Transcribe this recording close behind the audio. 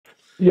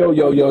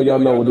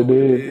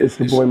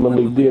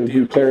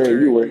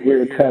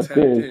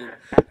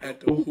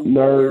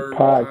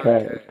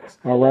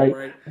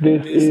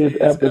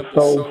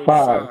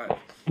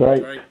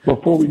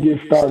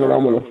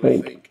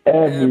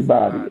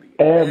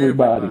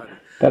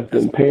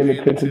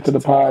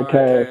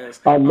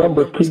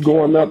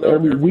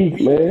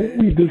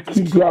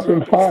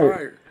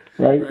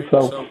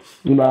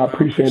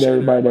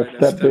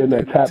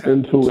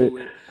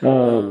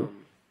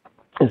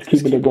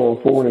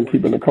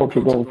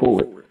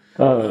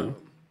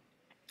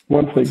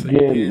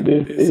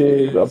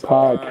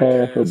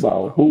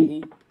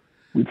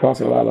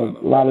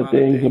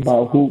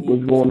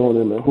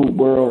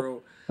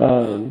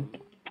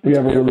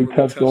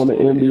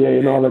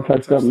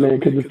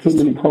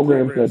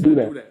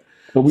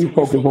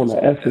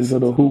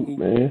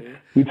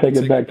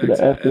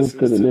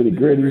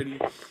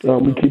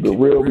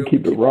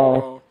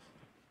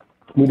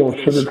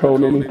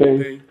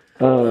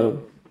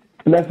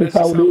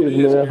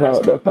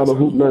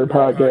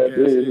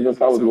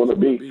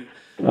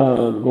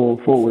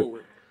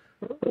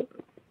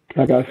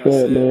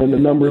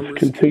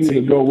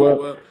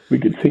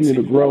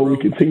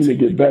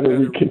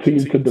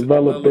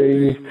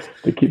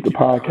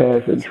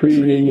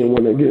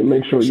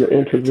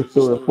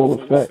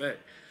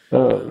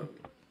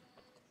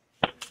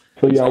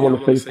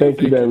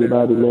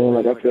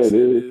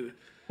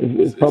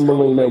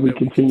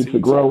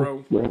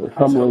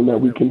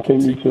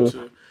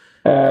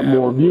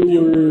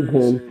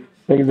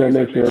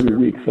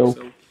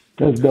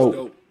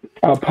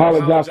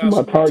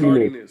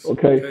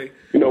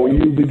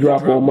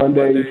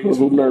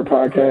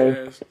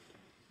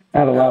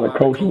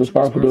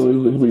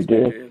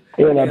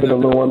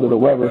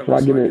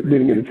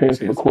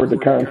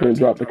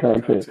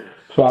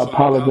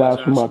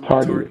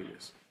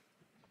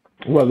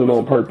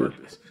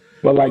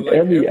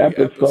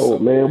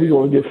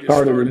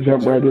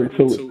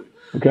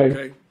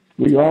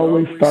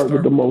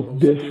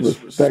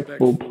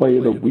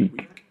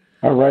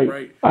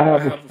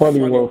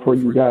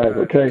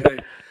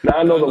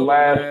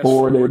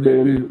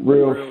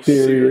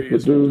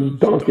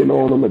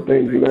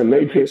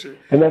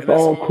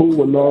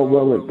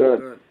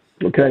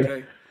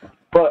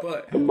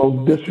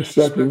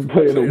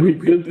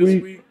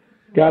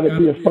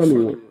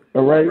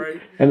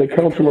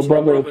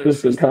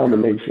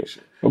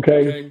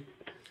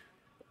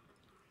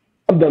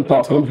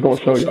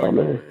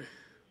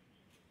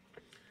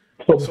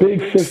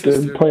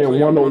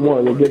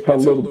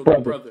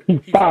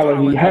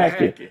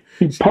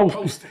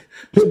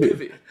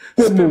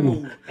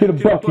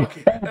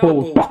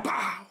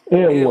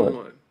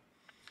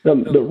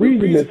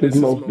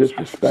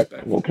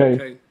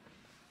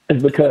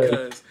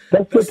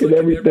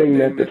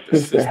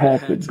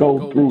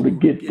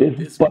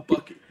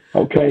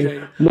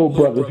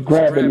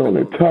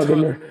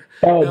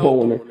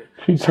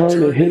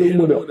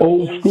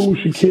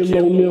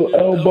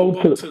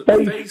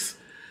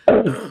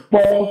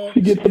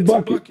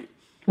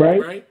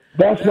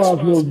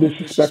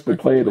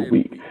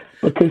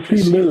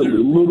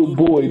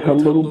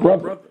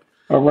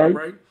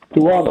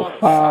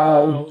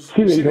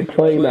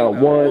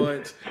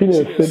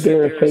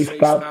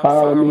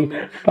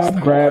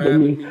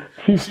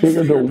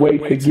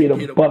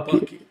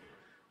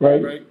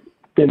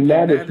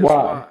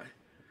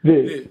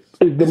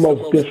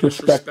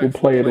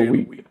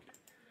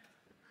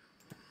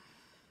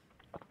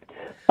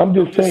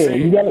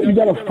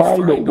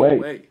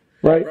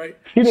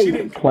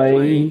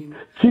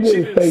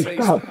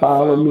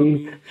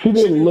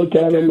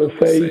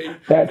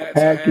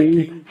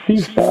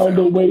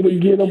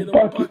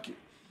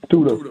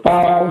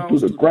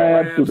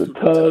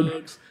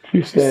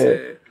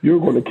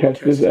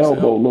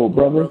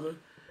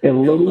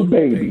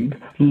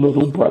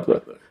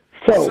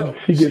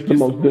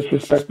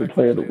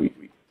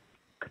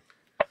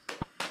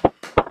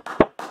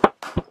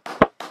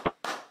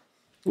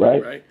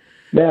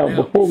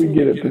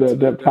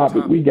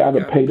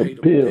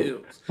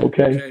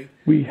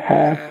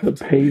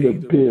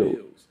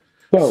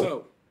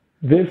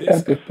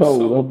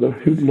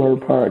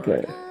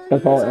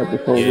That's all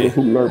episodes of the Yeah.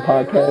 Hoop Nerd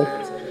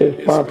Podcast.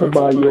 It's sponsored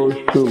by yours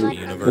The truly, the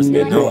universe be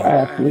Negro known.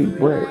 Athlete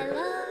brand.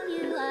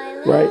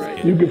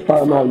 Right? You can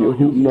find all your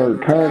Hoop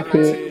Nerd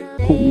content,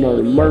 Hoop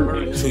Nerd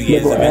merch, 2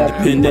 years Negro of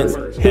Athlete independence.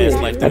 merch here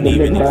Past life at don't the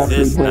even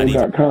exist. Not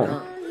even.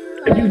 NegroAthleteBrand.com.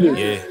 If you just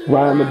Yeah.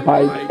 riding the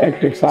bike,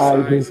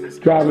 exercising,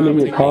 driving in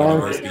your The car,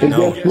 universe be and guess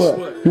known.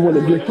 what? You want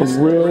to get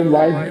some real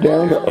life,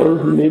 down to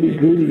earth, nitty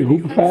gritty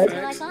hoop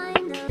facts?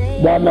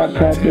 Why not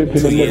tap into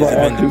the 2 years of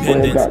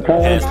independence.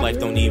 NegroAthleteBrand.com? Past life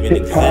don't even Hit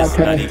exist. Not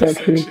podcast even.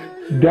 section,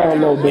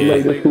 download the Yeah.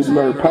 latest Hoop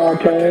Nerd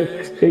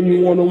podcast, and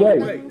you on the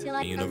way.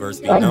 The universe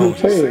be I'm known.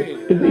 just saying,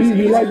 it's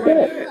easy like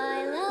that.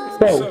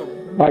 So,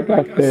 like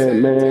I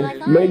said, man,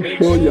 make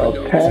sure y'all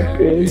tap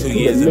into 2 the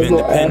years of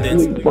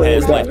independence.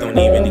 Past life don't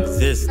even NegroAthleteBrand.com.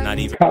 exist. Not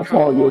even. Cop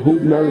all your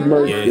Hoop Nerd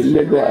merch, Yeah.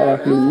 your Negro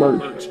Athlete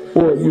merch,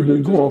 or if you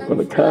just going for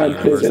the The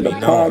content universe and the be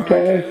known.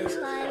 podcast,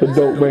 it's a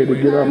dope way to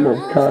get our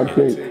most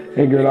content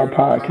and get our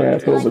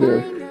podcast over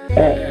there.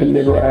 at the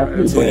Negro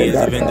Athlete 2 years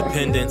of Brand.com.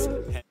 independence.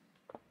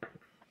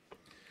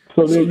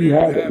 So there you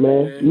have it,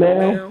 man.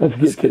 Now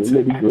let's get to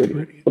the nitty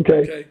gritty.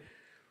 Okay,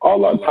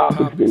 all our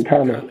topics been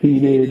kind of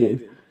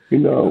heated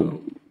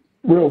and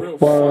real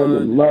fun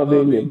and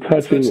loving and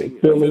touching and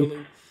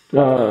feeling.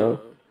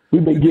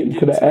 We've been getting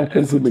to the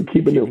essence. We've been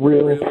keeping it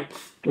real.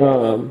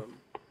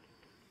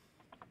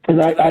 And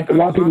a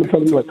lot of people tell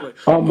me like,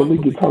 "Oh,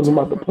 Malik, you're talking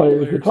about the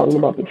players. You're talking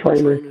about the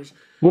trainers.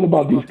 What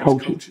about these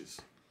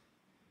coaches?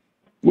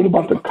 What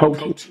about the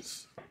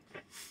coaches?"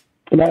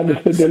 And I had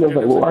to sit there and I was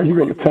like, "Well, are you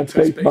going to touch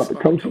base about the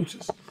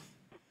coaches?"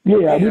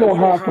 Yeah, we don't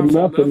hide from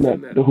nothing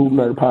at the Hoop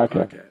Nerd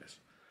Podcast.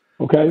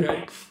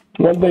 Okay?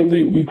 One thing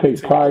we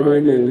take pride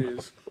in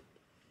is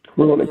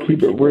we're going to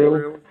keep it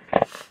real.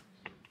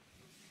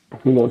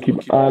 We're going to keep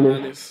it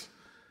honest,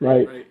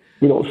 right?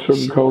 We don't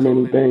sugarcoat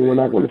anything. We're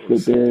not going to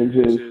sit there and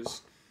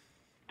just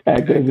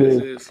act as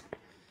if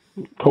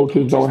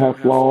coaches don't have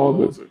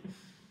flaws or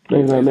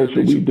things of that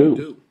nature. We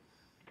do.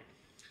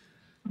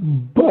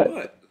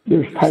 But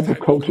there's type of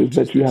coaches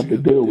that you have to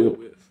deal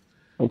with,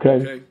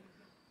 okay?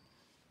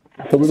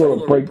 So we're going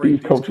to break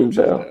these coaches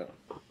down,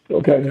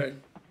 okay?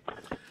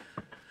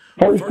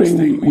 First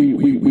thing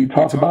we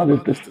talk about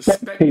is the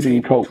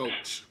spectating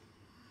coach,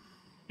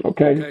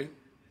 okay?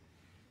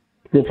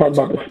 We're talking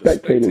about the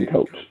spectating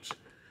coach.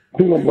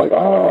 People are like,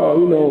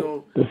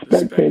 oh, the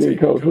spectating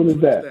coach, what is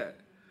that?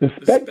 The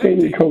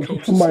spectating coach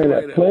is somebody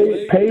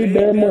that paid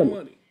their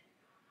money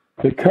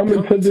to come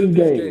into this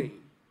game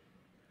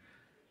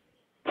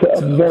to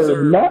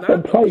observe not the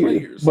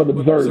players, but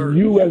observe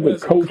you as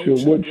a coach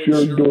and what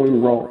you're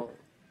doing wrong.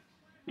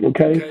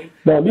 Okay?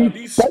 Now,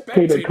 these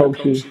spectator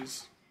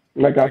coaches,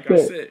 like I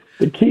said,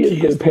 the key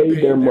is they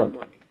paid their money.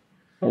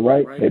 All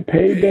right? They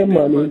paid their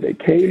money. They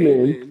came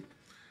in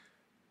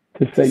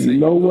to say, you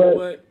know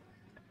what?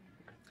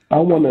 I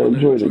want to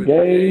enjoy the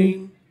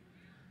game,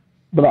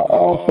 but I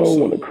also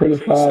want to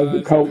criticize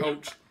the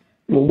coach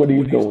and what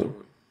he's doing.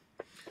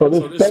 So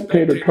this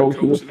spectator coach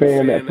is a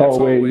fan that's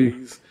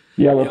always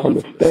yelling from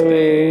the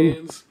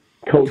stands,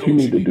 "Coach, you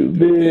need to do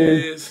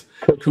this.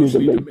 Coach, you need to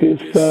make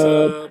this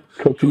sub.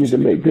 Coach, you need to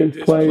make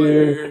this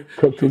player.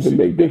 Coach, you need to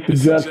make this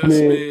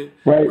adjustment,"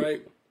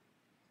 right?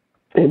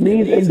 And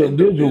these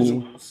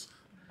individuals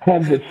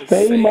have the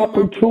same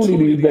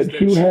opportunities that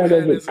you had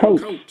as a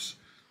coach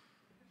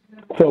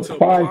to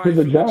apply to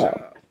the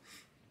job,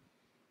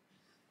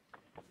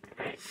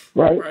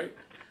 right?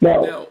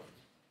 Now,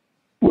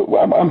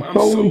 I'm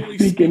solely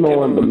speaking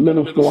on the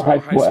middle school and high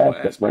school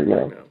aspect right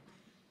now.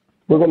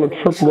 We're going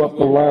to trickle up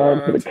the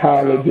line to the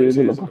colleges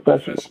and the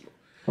professionals,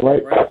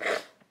 right?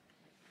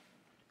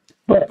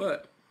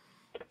 But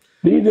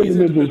these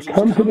individuals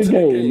come to the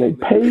game, they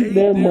paid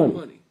their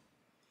money.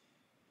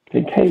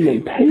 They came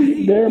and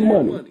paid their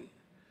money,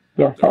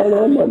 their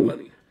hard-earned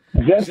money,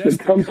 just to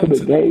come to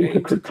the game to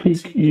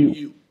critique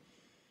you,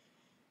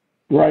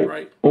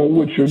 right, on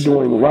what you're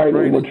doing right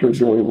and what you're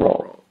doing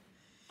wrong,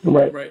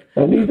 right?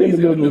 And these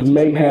individuals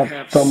may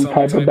have some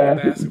type of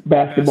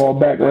basketball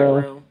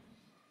background.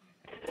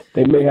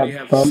 They may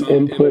have some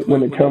input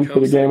when it comes to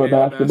the game of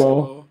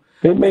basketball.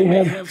 They may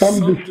have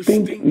some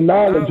distinct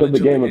knowledge of the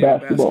game of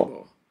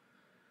basketball.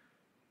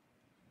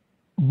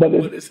 But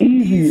it's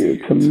easier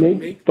to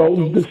make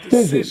those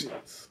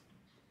decisions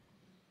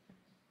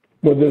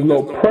when there's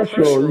no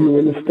pressure on you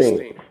in the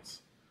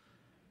stands.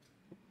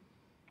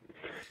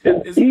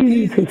 It's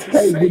easy to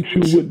say what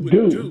you would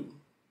do,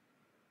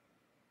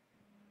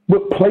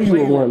 what play you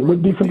will run,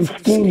 what defensive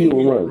scheme you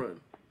will run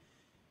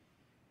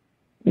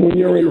when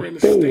you're in the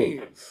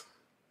stands.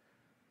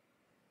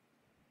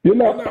 You're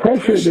not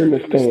pressured in the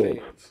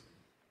stands.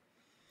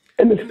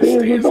 In the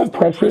stands, there's no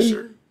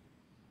pressure.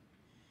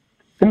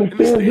 In the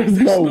stands, there's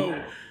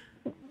no,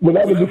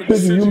 whatever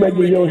decision you make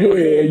in your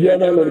head and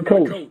yell out at the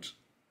coach,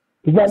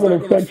 it's not going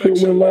to affect your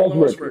win-loss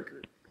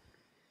record.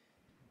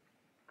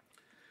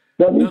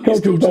 Now, these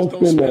coaches don't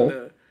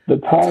spend the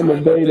time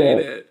of day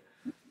that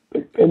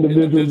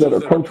individuals that are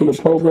coaching the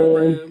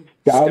program,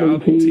 scouting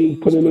teams,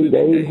 putting in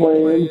game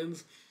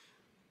plans,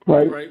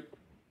 right?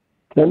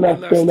 They're not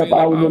staying up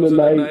hours in the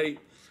night,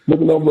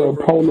 looking over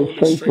opponents'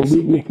 strengths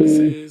and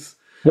weaknesses.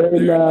 They're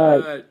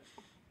not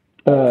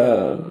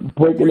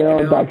breaking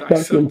down,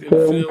 dissecting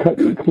film,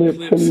 cutting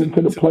clips, sending them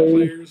to the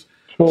players,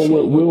 showing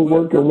what will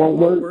work and won't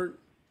work.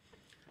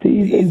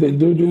 These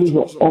individuals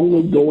are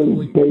only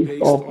going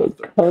based off the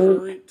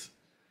current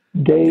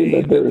game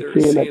that they're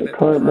seeing at the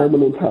current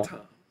moment in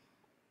time.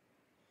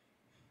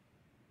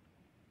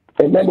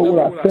 And remember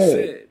what I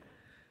said.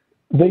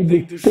 They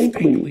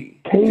distinctly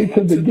came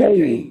to the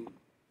game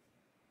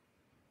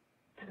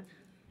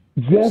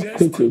just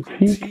to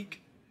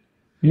critique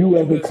you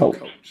as a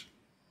coach.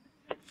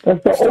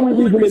 That's the only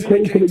reason they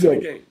came to the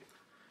game.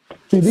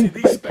 See, these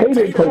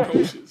spectator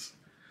coaches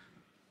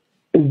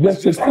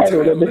is just the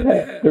title that they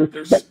have.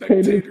 They're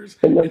spectators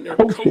and they're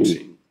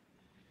coaching.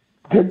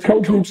 They're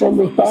coaching from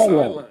the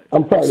sideline.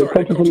 I'm sorry, they're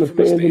coaching from the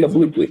stands and the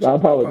bleachers. I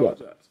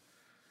apologize.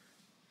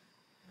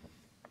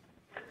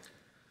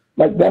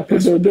 Like, that's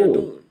what they're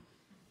doing.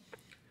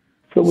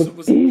 So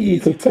it's easy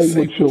to say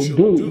what you'll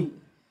do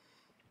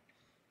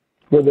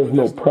where there's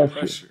no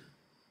pressure.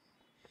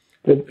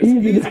 It's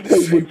easy to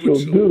say what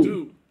you'll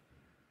do,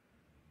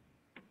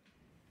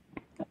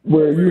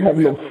 where you have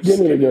no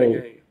skin in the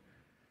game.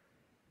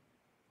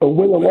 A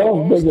win or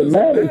loss doesn't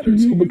matter to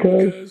you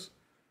because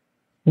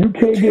you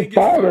can't get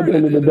fired at the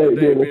end of the day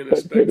being a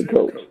spectator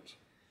coach.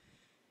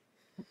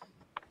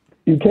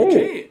 You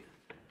can't.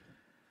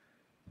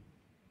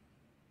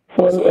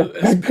 For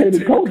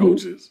spectator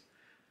coaches,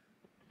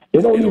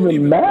 it don't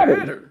even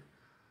matter.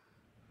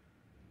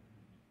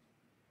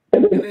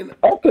 And then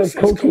us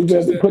coaches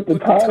that put the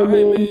time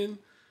in,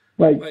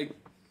 like,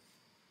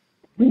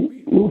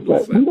 we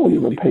don't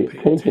even pay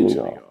attention to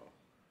y'all.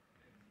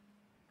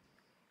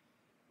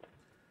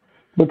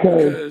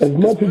 Because as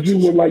much as you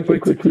would like to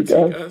critique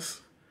us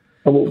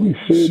and what we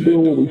should do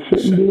and what we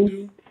shouldn't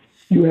do,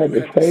 you have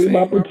the same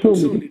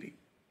opportunity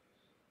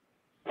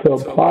to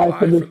apply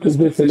for this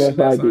position as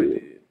I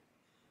did.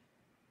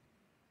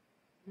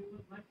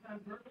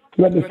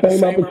 You have the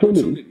same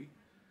opportunity.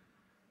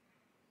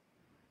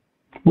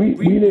 We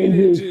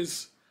didn't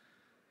just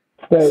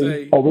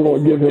say, oh, we're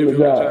going to give him a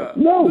job.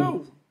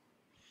 No.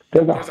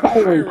 There's a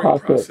hiring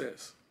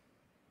process.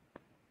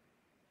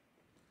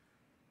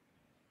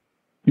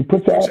 You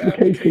put your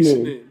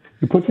application in.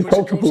 You put your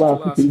coaching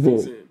philosophies in.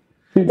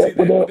 See, that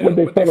what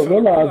they fail to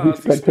realize,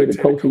 these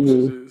spectator coaches,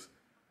 is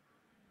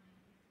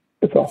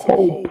it's a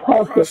whole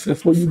process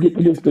before you get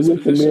to this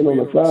position being on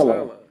the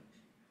sideline.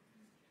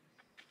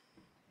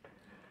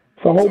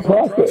 It's a whole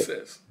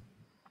process.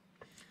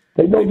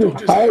 They don't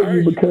just hire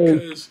you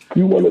because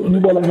you want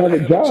to have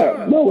a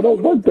job. No, it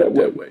don't work that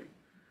way.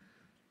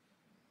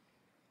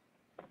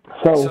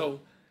 So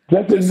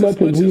just as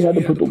much as we had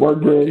to put the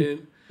work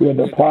in, we had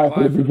to apply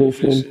for the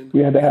position,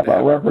 we had to have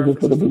our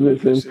references for the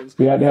position,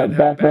 we had to have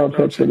background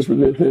checks for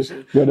the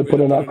position, we had to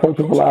put in our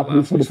coaching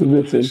philosophies for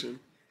the position.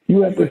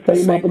 You have the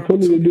same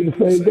opportunity to do the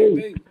same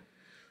thing.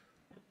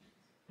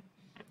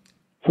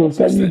 So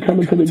instead of you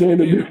coming to the game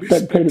to be a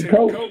spectator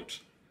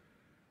coach,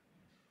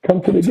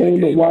 come to the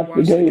game and watch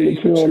the game and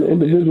cheer on the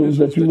individuals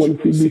that you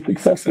want to see be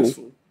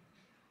successful.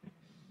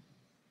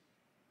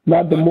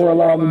 Not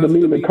demoralizing,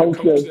 demeaning the coach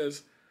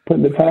that's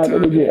putting the time,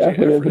 energy, and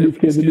effort in for these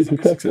kids to be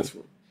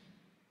successful.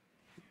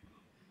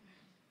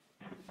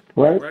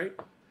 Right?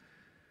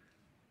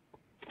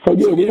 So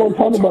yeah, we're going to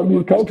talk about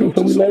these coaches,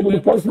 so we label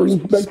the first one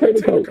as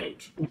spectator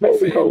coach.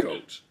 Spectator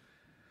coach.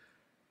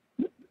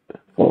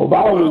 Well, if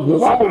I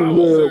was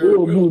there,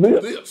 we'll do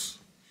this.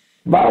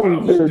 If I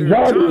was there,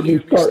 Johnny would be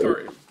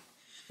starting.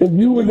 If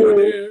you were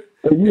there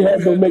and you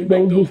had to make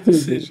those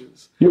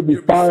decisions, you'll be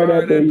fired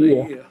after a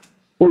year.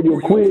 Or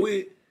you'll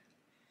quit.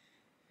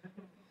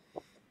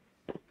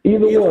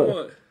 Either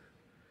one.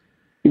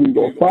 You're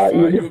going to fire,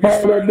 you'll get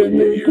fired after a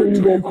year, or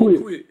you're going to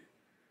quit.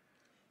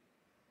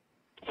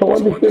 So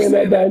understand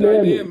that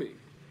dynamic.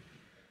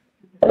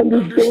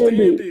 Understand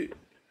it. If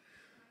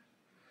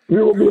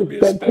you're going to be a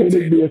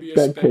spectator, be a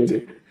spectator.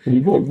 If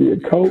you're going to be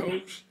a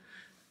coach,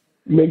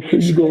 make sure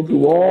you go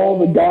through all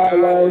the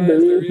guidelines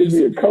there is to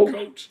be a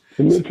coach,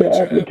 submit your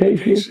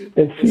application,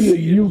 and see if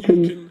you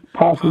can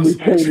possibly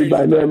change the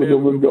dynamic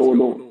of what's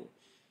going on.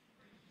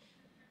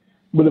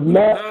 But if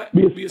not,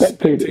 be a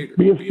spectator,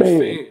 be a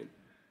fan.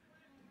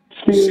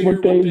 See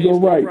when things go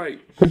right.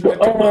 Hit the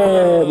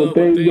when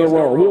things go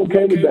wrong. We're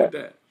okay with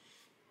that.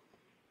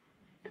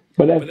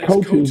 But as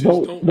coaches,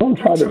 don't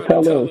try to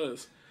tell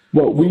us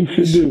what we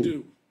should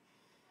do.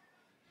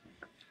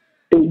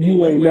 And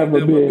you ain't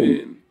never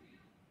been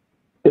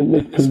in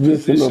this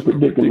position or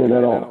predicament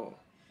at all.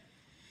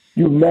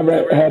 You've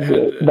never had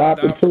the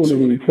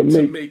opportunity to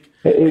make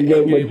an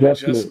in-game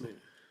adjustment.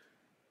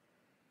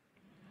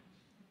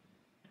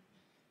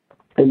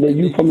 And then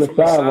you from the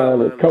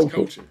sideline as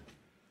coaching.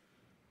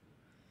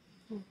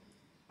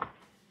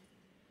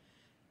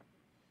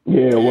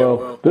 Yeah,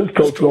 well, this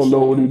coach don't know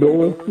what he's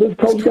doing. This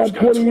coach got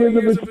 20 years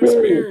of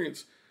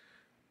experience.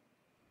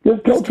 This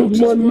coach has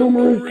won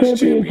numerous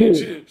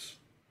championships.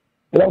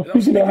 And I'm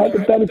speaking of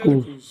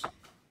hypotheticals.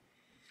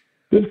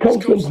 This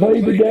coach has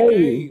played the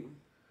game.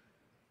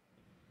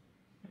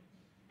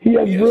 He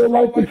has real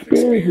life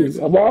experiences.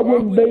 Why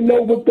wouldn't they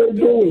know what they're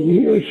doing,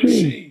 he or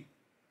she?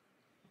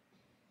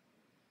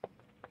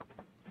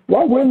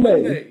 Why wouldn't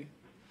they?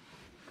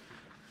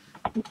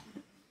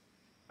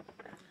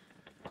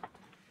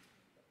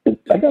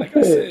 Like I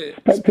said,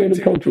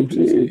 spectator coaches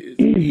is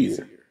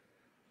easier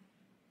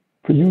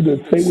for you to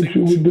say what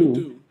you would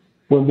do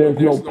when there's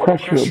no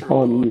pressure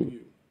upon you.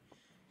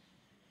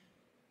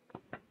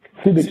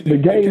 See, the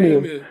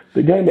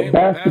game of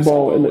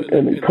basketball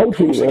and the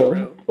coaching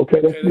realm, okay,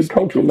 that's the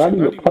coaching, not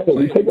even players.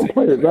 We taking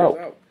players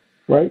out,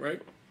 right?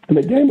 And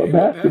the game of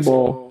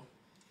basketball,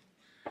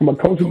 from a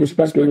coaching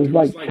perspective, is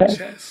like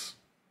chess.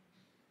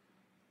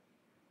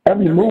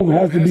 Every move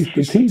has to be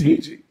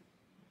strategic.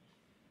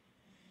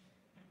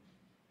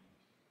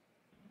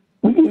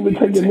 We can even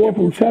take it more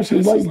from chess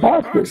is like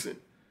boxing.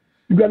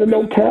 You got to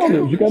know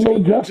counters. You got to know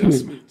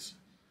adjustments.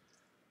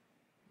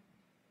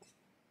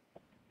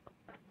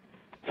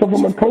 So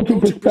from a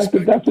coaching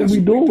perspective, that's what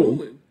we're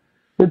doing.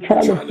 We're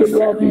trying to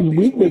figure out these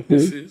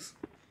weaknesses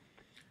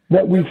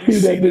that we see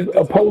that this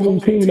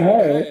opposing team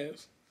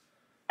has,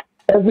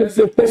 as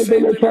if the same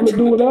thing they're trying to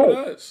do with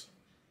us.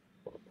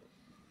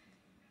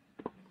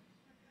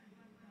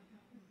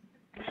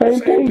 Same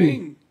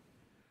thing.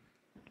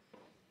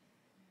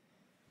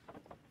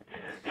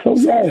 So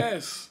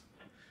yes,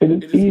 it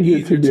is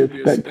easier to be a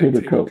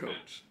spectator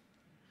coach.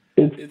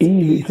 It's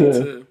easy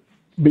to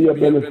be up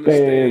in the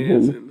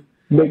stands and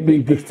make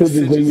these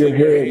decisions in your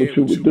head what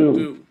you would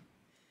do.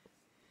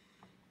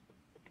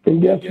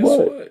 And guess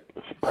what?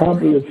 It's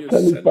probably a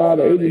 75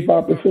 to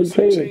 85%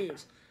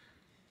 chance.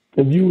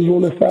 If you was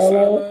on the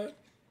sideline,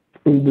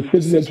 and the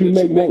decision that you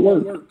make won't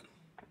work.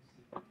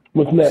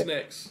 What's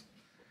next?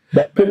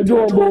 Back to the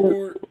drawing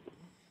board.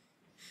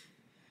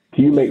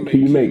 Can you make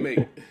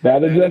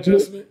that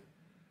adjustment?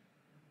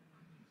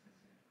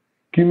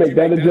 Can you make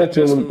that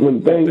adjustment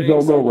when things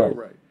don't go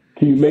right?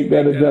 Can you make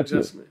that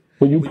adjustment?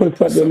 When you put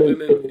something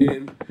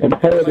in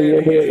plan in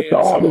your head,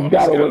 so, oh, this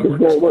gotta work, this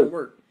gonna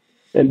work,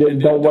 and then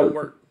don't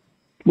work.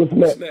 What's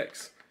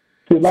next?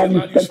 See, a lot of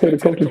these spectator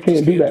coaches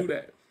can't do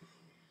that.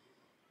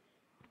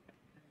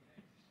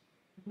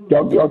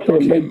 Y'all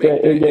can't make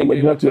that in-game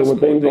adjustment when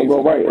things don't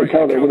go right and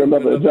counter with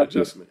another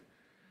adjustment.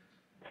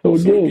 So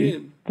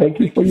again, thank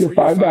you for your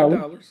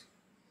 $5.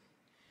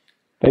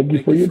 Thank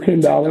you for your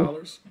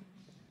 $10.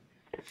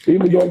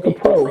 Even going to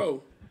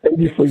pro, thank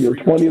you for your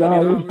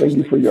 $20. Thank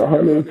you for your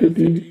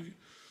 $150,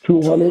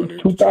 $200,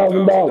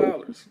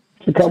 $2,000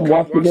 to come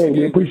watch the game.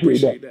 We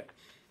appreciate that.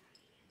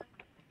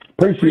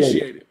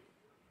 Appreciate it.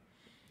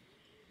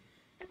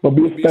 But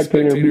be a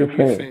spectator and be a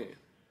fan.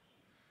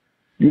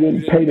 You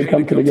didn't pay to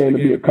come to the game to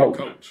be a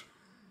coach.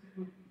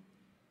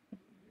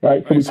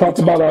 Right? So we talked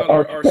about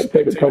our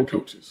spectator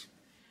coaches.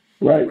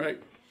 Right?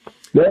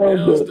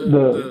 There's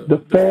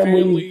the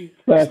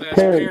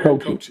family/parent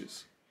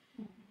coaches.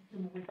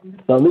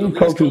 Now these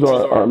coaches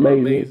are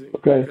amazing.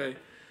 Okay?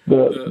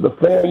 The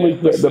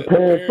families, the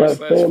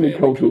parent/family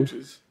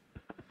coaches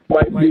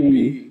might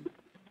be,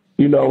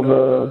 you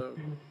know,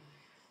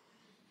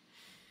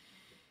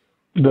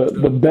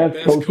 the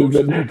best coaches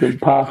that they can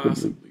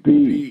possibly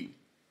be.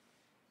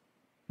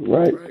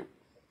 Right?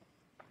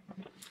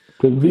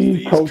 Because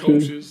these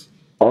coaches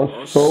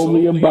are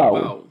solely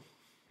about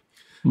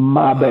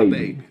my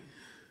baby.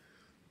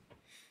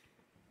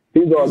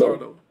 These are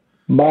the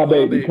my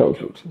baby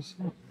coaches.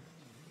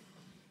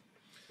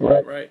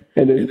 Right?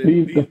 And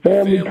the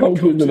family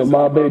coaches and the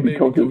my baby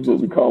coaches, what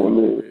we call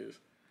them, is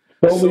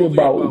solely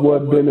about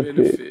what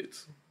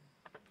benefits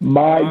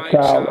my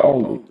child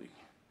only.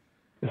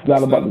 It's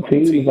not about the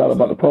team, it's not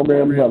about the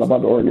program, it's not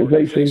about the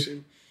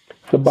organization.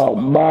 It's about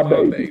my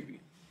baby.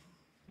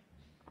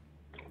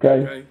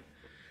 Okay?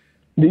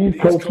 These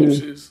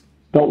coaches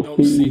don't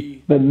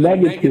see the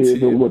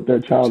negative in what their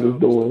child is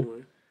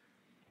doing.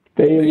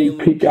 They only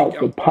pick out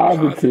the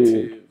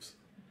positives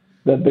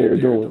that they're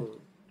doing.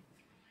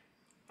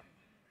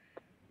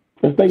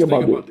 And think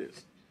about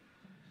this.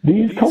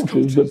 These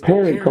coaches, the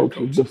parent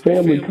coaches, the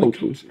family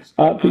coaches,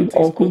 aunties,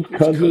 uncles,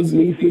 cousins,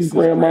 nieces,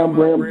 grandma,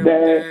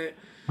 granddad,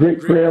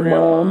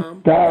 great-grandma,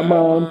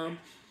 godmom,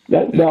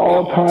 that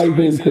all ties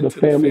into the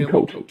family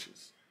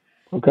coaches.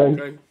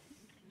 Okay?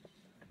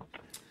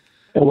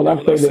 And when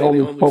I say they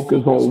only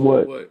focus on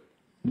what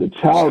the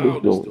child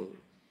is doing,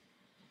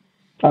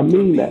 I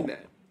mean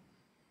that.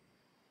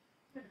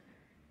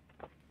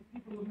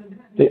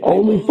 They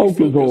only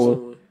focus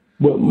on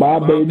what my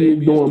baby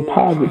is doing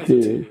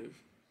positive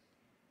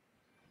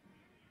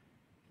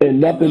and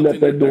nothing that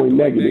they're doing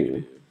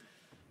negative.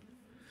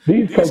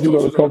 These coaches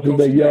are the coaches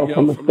that yell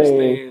from the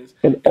stands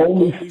and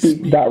only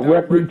speak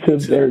directly to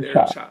their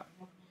child.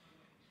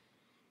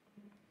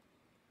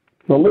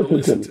 Now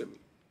listen to me.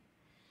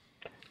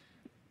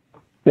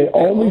 They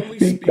only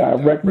speak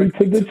directly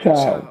to the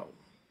child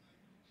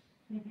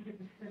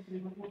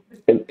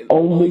and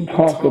only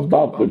talk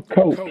about the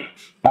coach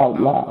out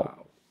loud.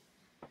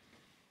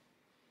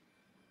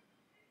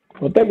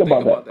 Well, think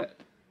about that.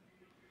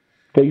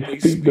 They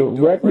speak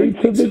directly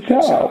to the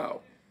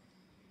child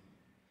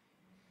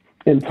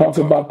and talk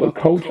about the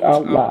coach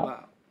out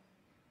loud.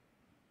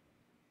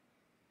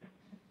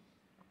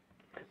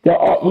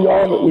 Now, we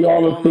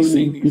all have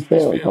seen these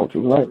family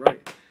coaches, right?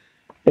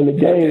 In the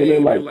game, and they're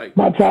like,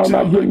 my child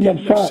not getting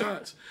enough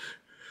shots.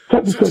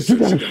 Such and such, you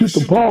got to shoot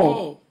the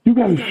ball. You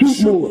got to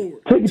shoot more.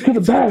 Take it to the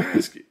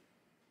basket.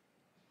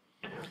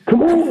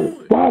 Come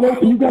on, wide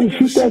open, you got to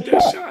shoot that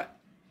shot.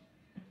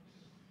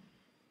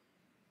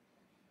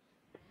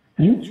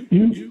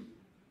 You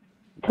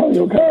tell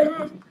your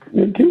guys,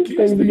 your kids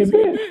things to get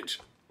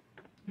benched.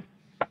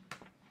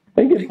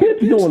 They get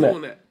benched doing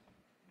that.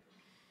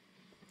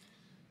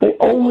 They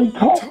only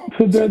talk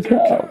to their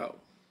child.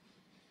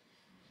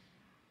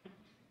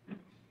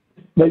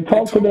 They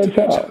talk to their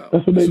child.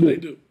 That's what they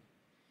do.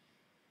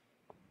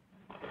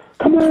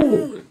 Come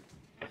on.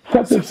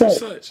 Such and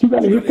such. You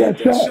got to hit that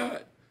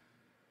shot.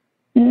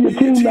 Your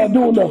team's not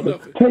doing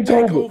nothing. Take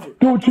over.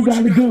 Do what you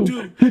got to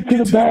do. Get to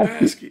the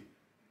basket.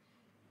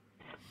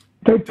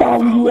 They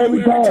follow you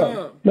every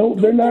time. No,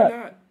 they're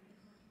not.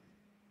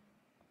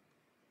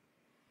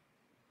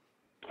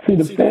 See,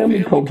 the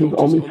family coaches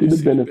only see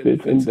the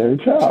benefits in their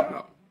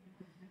child.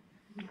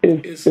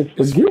 It's forget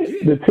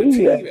the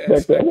team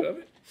aspect of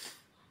it.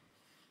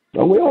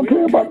 And we don't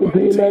care about the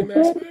team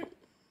aspect.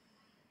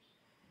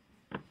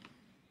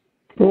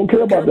 We don't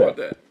care about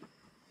that.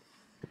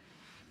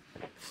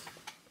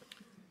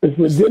 It's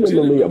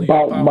legitimately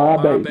about my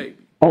baby,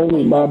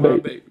 only my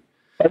baby.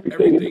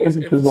 Everything is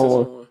emphasis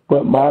on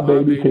what my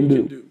baby can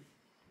do.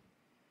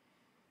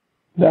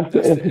 That's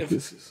the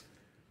emphasis.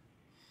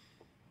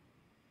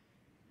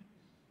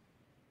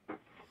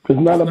 It's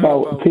not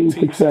about team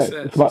success.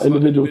 It's about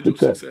individual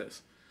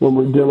success when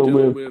we're dealing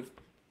with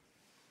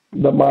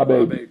my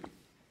baby.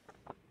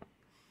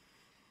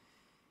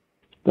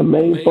 The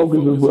main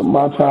focus is what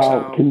my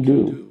child can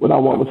do, what I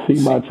want to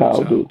see my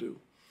child do.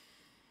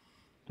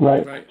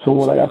 Right? So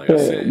like I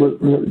said,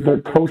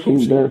 they're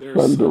coaching their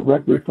son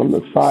directly from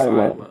the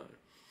sideline,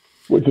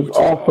 which is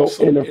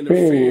also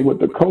interfering with what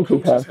the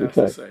coaches have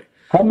to say.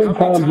 How many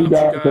times you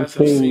guys have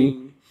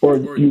seen, or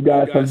you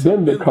guys have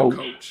been the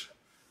coach,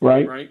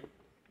 right?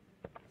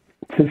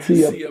 To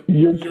see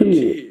your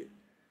kid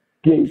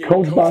getting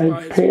coached by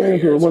his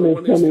parents or one of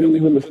his family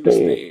members in the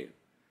stand,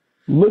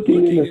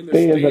 looking in the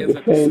stands at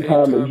the same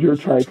time as you're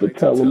trying to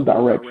tell them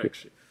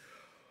direction.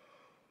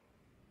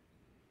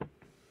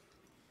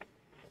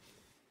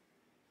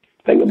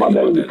 Think about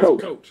that as a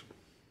coach.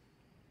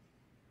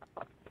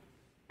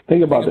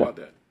 Think about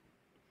that.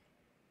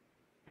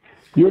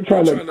 You're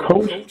trying to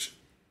coach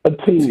a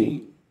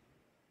team.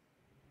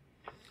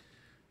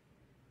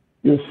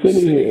 You're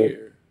sitting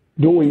here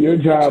doing your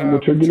job,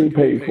 what you're getting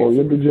paid for,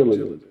 your due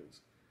diligence.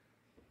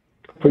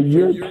 For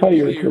your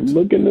players to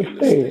look in the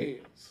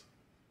stands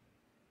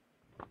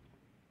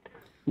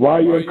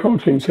while you're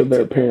coaching to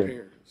their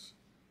parents.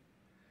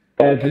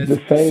 As at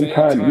the same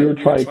time, you're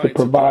trying to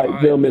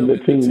provide them and the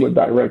team with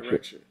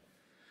direction.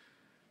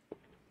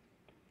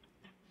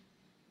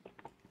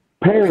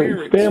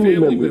 Parents, family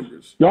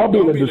members, y'all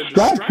being a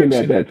distraction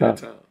at that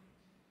time.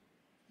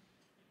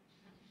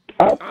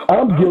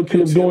 I'm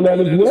guilty of doing that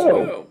as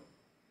well.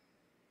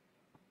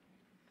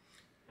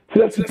 See,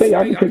 that's the thing.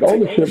 I can take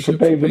ownership for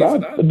things that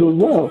I do as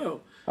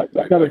well. I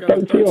got a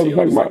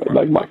 13-year-old,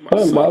 like my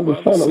son, my other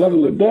son, I love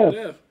him to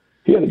death.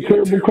 He had a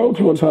terrible coach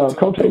one time.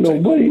 Coach ain't know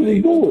what he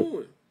was doing.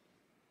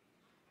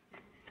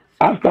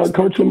 I started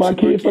coaching my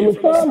kids from the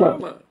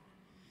sideline.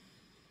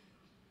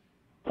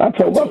 I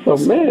told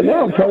myself, man,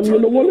 now I'm turning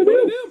into one of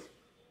them.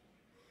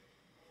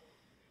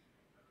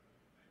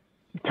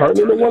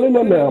 Turning into one of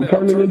them now. I'm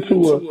turning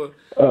into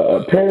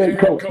a parent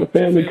coach, a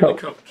family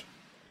coach.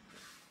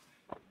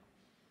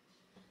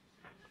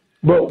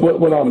 But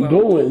what I'm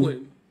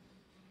doing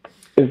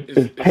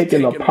is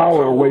taking the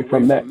power away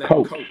from that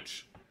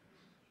coach.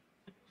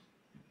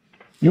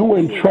 You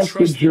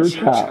entrusted your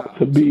child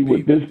to be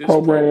with this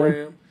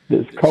program,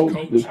 this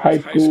coach, this high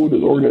school,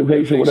 this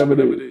organization, whatever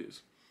it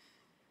is.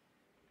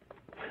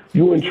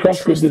 You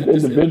entrusted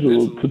this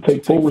individual to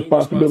take full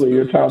responsibility of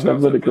your child's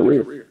athletic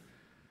career.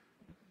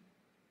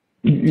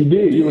 You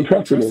did. You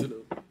entrusted him.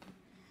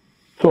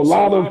 So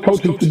allow those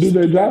coaches to do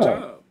their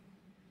job.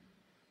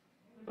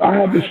 I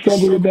had to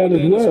struggle with that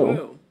as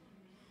well.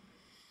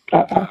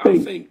 I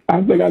think I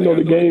know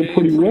the game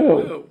pretty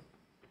well.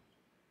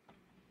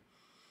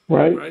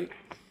 Right?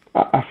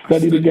 I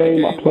studied the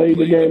game. I played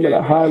the game at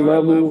a high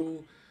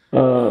level.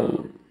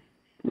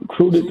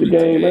 Recruited the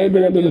game.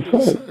 Everything under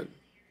the sun.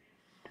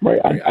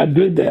 Right? I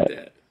did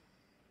that.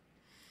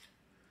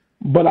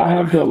 But I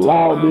have to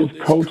allow this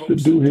coach to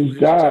do his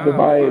job if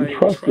I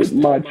entrusted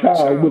my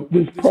child with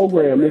this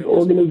program, this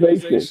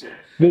organization,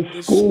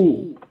 this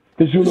school,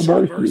 this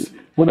university,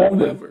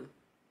 whatever,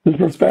 this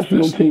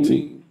professional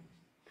team.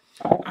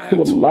 I have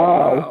to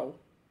allow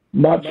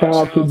my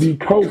child to be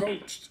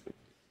coached.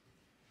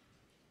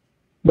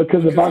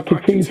 Because if I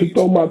continue to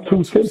throw my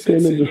 2 cents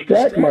in and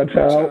distract my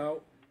child,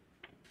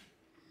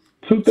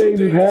 2 things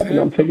is happening.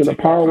 I'm taking the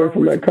power away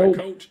from that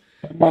coach.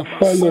 My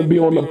son will be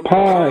on the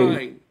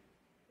pine.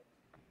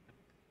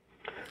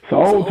 It's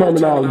old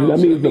terminology. That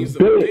means the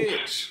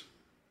bench.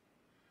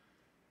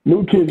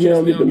 New kids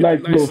now get the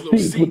nice little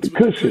seats with the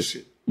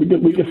cushion. We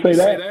can say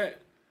that.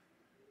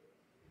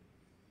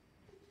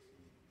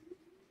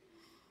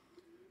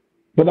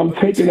 But I'm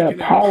taking that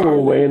power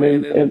away,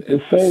 and at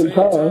the same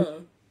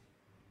time,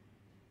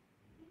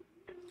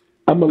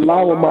 I'm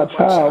allowing my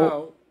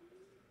child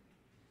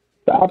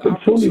the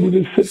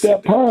opportunity to sit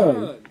that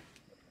pine.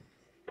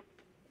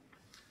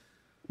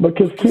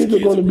 Because kids are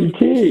going to be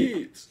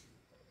kids.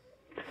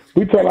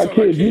 We tell our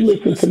kids, you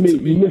listen to me,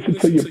 you listen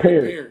to your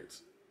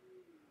parents.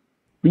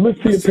 You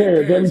listen to your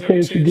parents every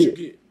chance you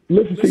get.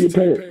 Listen to your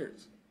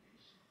parents.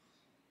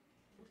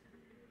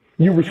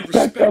 You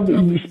respect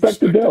others, you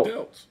respect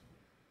adults.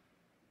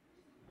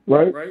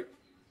 Right?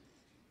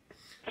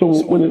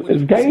 So when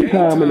it's game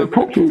time and a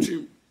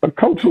coaching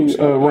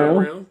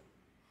round,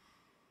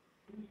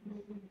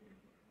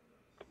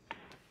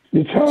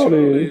 your child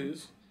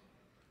is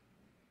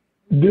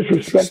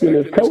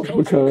disrespecting his coach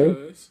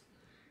because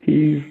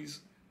he's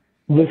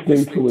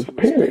listening to his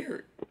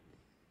parent.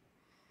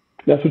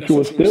 That's what you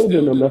instilled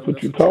in him. That's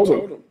what you told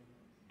him.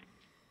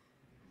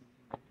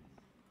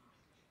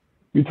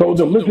 You told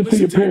them, listen to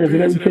your parents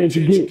at every chance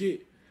you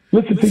get.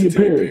 Listen to your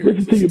parents.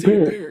 Listen to your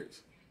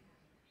parents.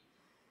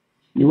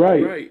 You're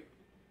right.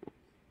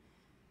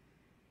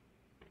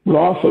 But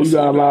also, you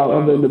got to allow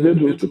other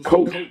individuals to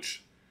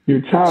coach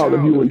your child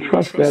if you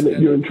entrust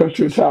you entrust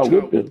your child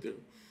with them.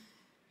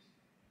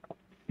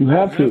 You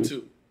have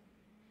to.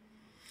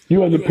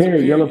 You as a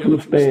parent, yelling from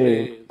the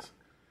stands,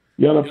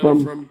 yelling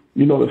from,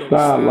 the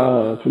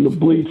sidelines, from the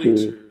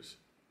bleachers.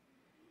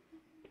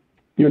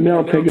 You're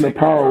now taking the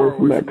power away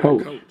from that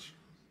coach.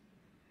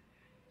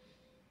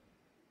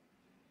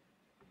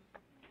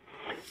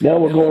 Now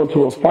we're going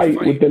to a fight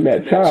within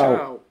that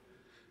child.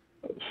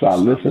 Should I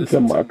listen to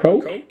my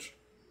coach?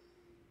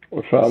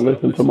 Or should I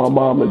listen to my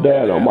mom and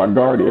dad, or my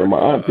guardian, or my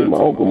auntie, my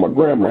uncle, my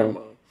grandma?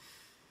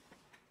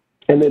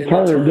 And in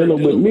turn,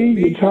 dealing with me,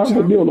 your child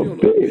will be on a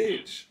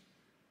bitch.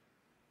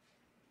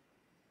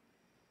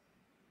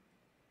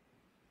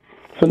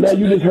 So now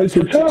you just hurt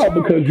your child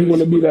because you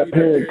want to be that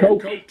parent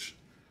coach,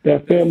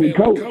 that family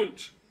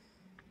coach.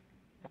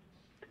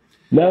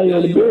 Now you're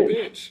on the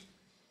bench.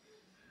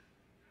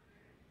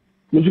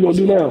 What you gonna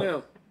do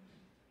now?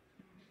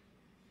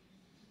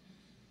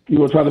 You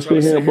gonna try to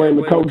sit here and blame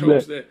the coach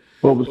that,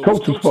 well, it was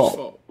coach's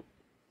fault?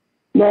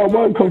 No, it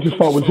wasn't coach's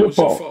fault. It was your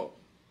fault.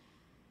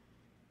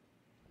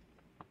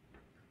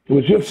 It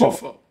was your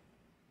fault.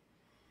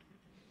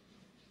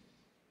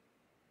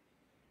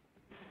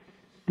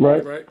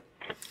 Right?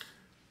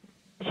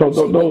 So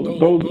those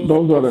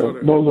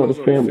are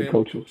the family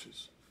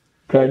coaches.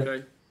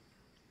 Okay.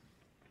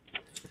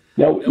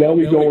 Now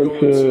we go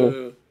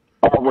into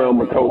our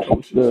realm of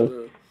coaches,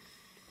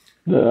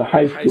 the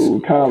high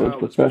school, college,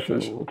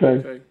 professional.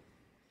 Okay.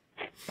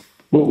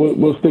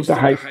 We'll stick to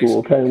high school.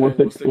 Okay. We'll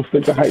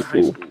stick to high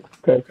school.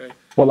 Okay.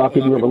 What a lot of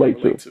people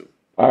relate to.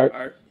 All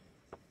right.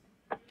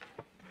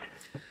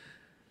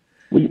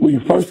 When you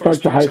first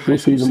start your high school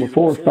season,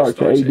 before it starts,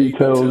 your AD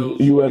tells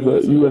you as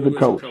a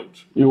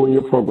coach, you and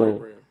your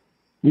program,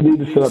 you need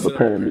to set up a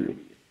parent meeting,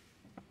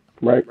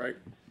 right?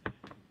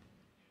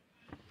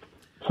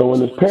 So in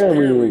this parent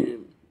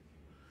meeting,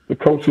 the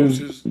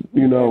coaches,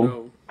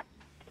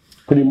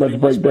 pretty much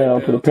break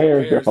down to the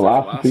parents their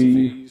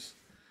philosophies,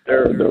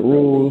 the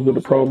rules of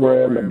the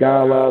program, the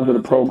guidelines of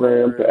the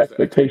program, the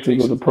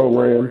expectations of the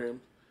program,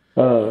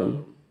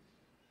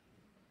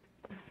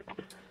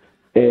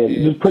 and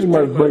just pretty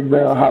much break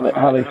down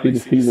how they see the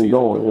season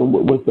going and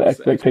what's the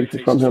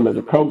expectations from him as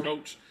a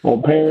coach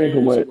on parents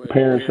and what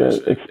parents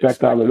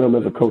expect out of them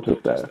as a coaching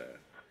staff,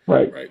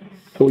 right?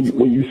 So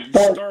when you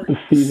start the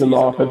season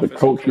off as a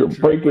coach, you're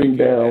breaking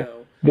down,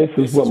 this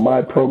is what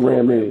my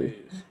program is.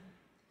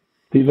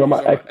 These are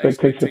my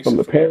expectations from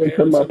the parents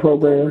in my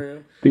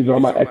program. These are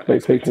my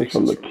expectations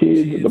from the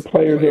kids, the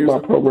players in my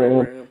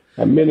program,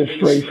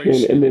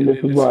 administration, and then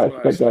this is what I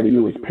expect out of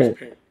you as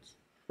parents,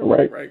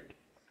 right?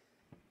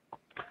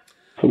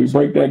 So we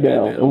break that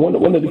down. And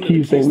one of the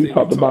key things we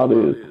talked about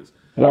is,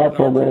 in our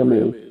program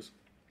is,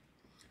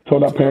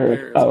 told our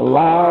parents,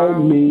 allow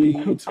me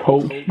to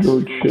coach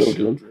your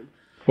children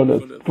for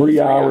the 3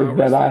 hours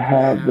that I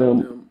have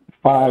them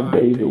 5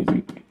 days a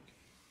week.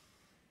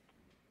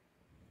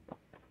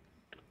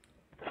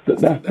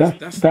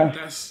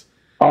 That's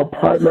our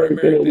primary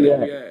thing we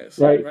ask,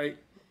 right?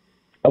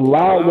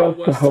 Allow us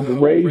to help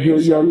raise your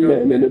young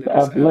men in this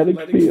athletic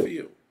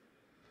field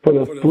for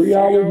the 3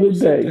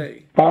 hours a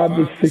day, 5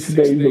 to 6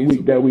 days a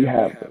week that we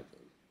have them.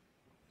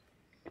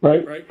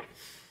 Right?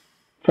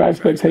 For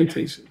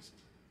expectations.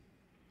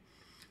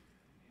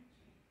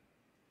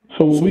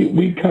 So when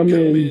we come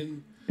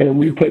in and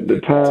we put the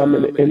time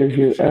and the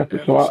energy and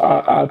effort, so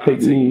I'll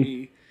take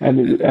me as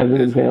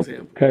an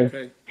example,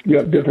 okay? You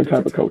have different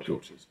type of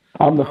coaches.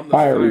 I'm the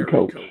fiery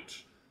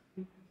coach,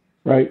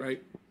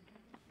 right?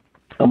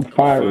 I'm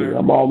fiery.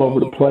 I'm all over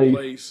the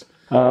place.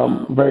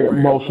 Very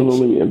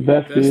emotionally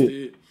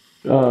invested.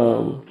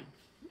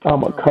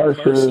 I'm a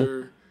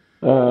cursor.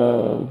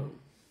 I'm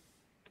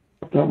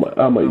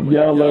a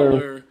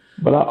yeller.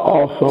 But I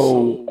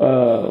also,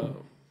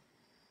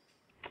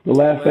 the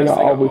last thing I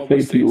always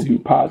say to you will be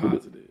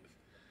positive.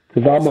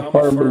 Because I'm a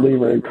firm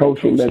believer in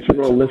coaching that you're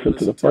going to listen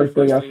to the first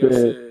thing I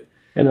said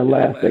and the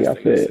last thing I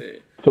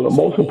said. So the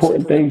most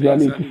important things I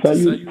need to tell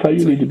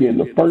you need to be in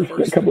the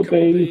first couple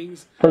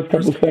things, first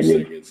couple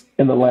seconds,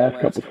 and the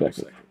last couple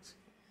seconds.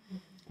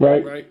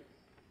 Right?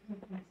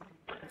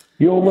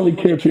 You don't really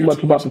care too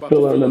much about the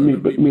filler and the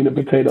meat and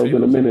potatoes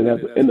in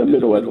the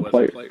middle as a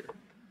player.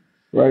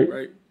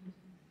 Right?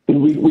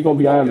 We're going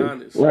to be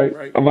honest,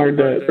 right? I learned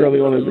that early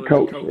on as a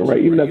coach, right?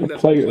 Even as a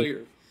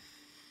player.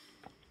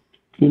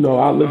 I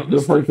listen to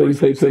the first thing you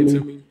say to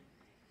me.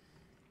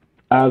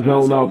 I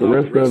zone out the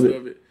rest of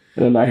it.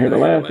 And then I hear the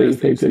last thing you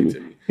say to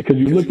me. Because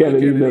you look at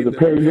it even as a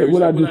parent,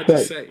 what I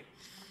just say,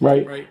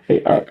 right?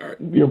 Hey,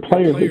 your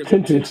player's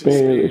attention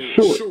span is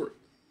short.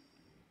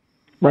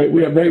 Right?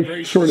 We have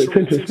very short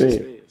attention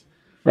spans.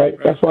 Right?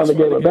 That's why in the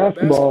game of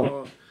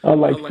basketball,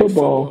 unlike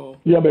football,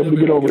 you have to be able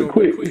to get over it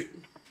quick.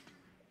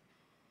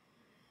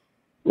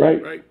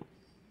 Right?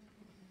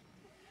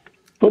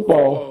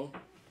 Football,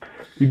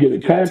 you get a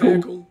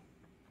tackle,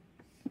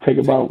 take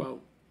about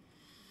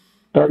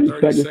 30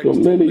 seconds to a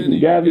minute. You can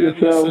gather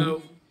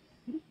yourself.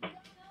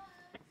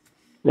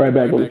 Right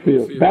back on the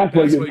field.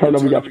 Basketball gets turned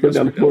over. We got to sprint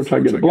down the floor, try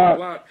to get a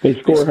block. They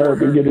score her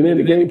up and get it in.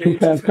 The game too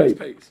fast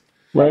paced.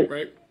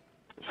 Right?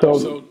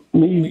 So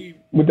me,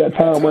 with that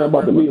time worrying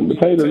about the meat and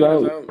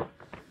potatoes,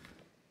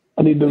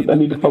 I need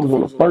to focus on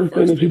the first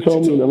thing that you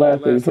told me and the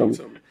last thing you told me.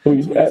 So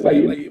you act like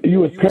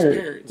you as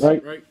parents,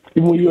 right?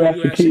 Even when you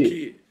ask the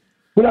kid,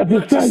 what I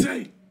just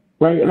say,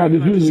 right? And I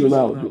just use the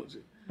analogy.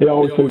 They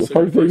always say the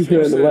first thing you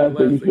said and the last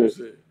thing you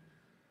said.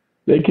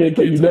 They can't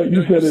tell you nothing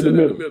you said in the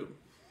middle.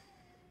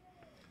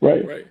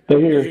 Right?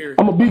 They hear,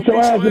 I'm going to beat your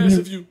ass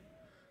if you.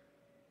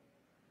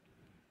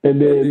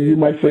 And then you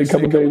might say a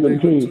couple things in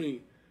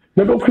between.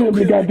 Now go clean up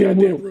your goddamn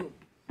room.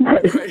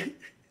 Right?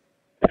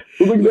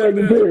 So look at that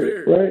as a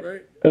parent, right?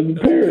 As a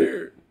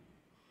parent,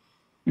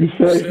 you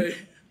say,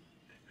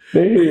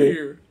 they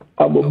hear,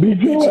 I'm going to beat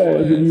your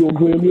ass if you don't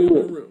clean up your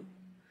room.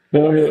 They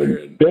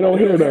don't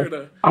hear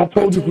that. I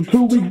told you for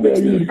 2 weeks now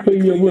you need to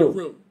clean your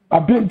room.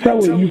 I've been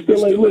telling you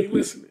still ain't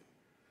listening.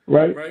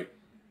 Right?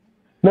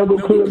 Now go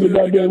clean up your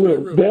goddamn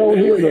room. They don't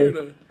hear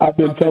that. I've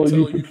been telling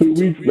you for 2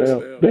 weeks now.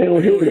 They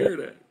don't hear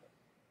that.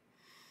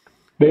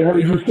 They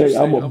heard you say,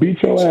 I'm going to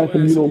beat your ass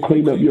if you don't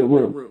clean up your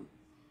room.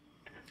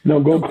 Now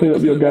go clean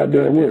up your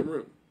goddamn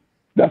room.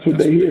 That's what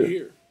they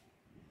hear.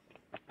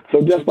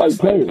 So just like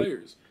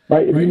players,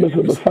 right? If you miss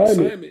an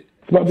assignment,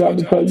 it's my job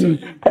to tell you,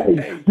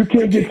 hey, you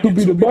can't get 2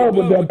 feet above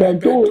with that back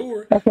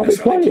door. That's how they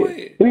play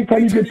it.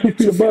 Anytime you get 2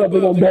 feet above,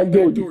 they're going to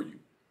backdoor you.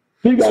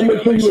 So you got to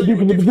make sure you're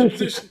in defensive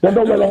position. Now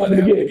don't let it happen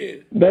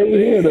again. They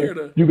ain't hear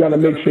that. You got to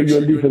make sure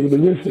you're in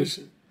defensive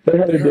position. They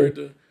heard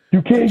that.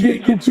 You can't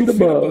get 2 feet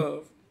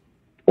above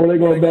or they're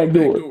going to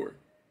backdoor.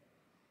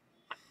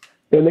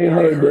 And they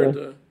heard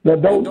that. Now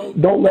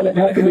don't let it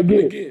happen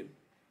again.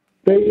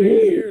 They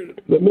hear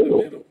the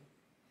middle.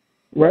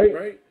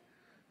 Right?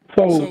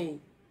 So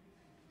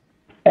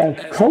as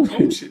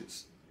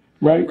coaches,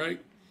 right,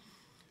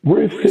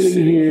 we're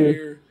sitting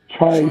here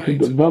trying to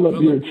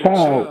develop your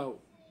child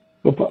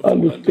with an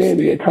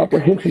understanding and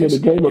comprehension of the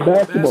game of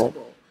basketball.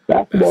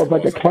 Basketball is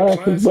like a class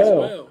as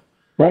well,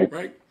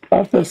 right?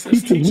 Us as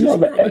teachers, we are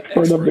the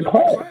expert of the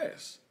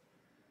class,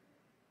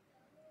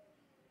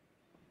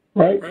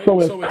 right? So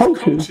as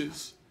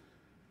coaches,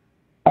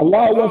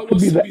 allow us to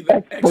be the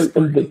expert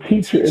and the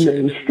teacher and the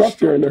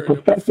instructor and the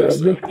professor of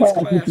this class,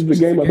 which is the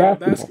game of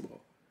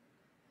basketball.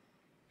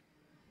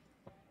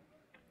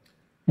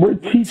 We're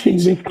teaching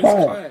this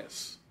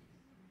class.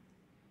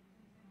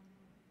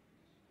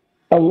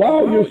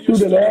 Allow your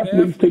student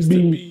athletes to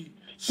be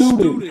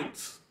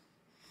students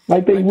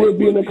like they would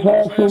be in a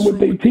classroom with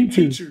their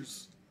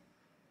teachers.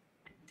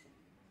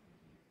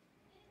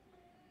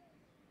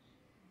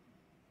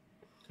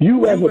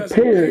 You as a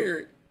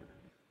parent,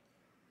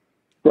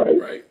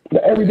 right,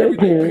 the everyday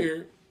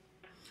parent,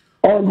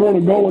 aren't going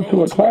to go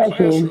into a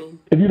classroom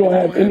if you don't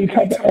have any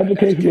type of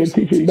educational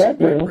teaching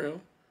background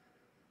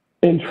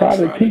and try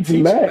to teach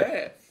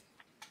math.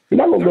 You're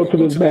not going to go to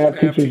this math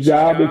teacher's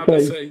job and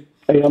say,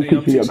 hey, I'm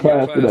teaching your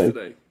class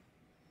today.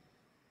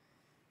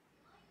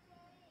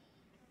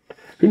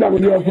 You're not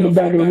going to go from the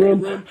back of the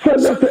room.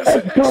 Son, that's the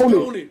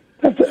exponent.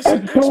 That's the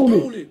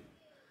exponent.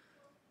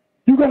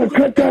 You got to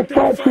cut that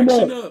fraction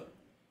up.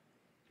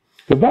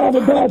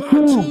 Divided by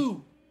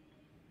 2.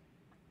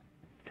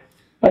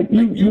 Like,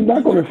 you're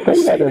not going to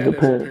say that as a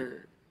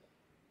parent.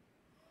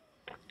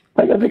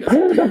 Like, as a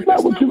parent, that's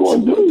not what you're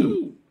going to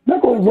do. You're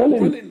not going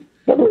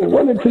to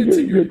run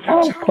into your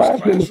child's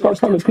classroom and start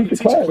trying to teach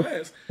a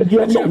class that you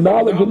have no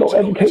knowledge or no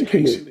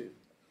education in.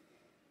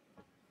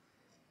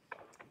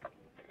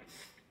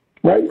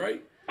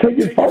 Right? Take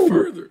it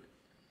further.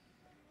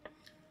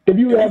 If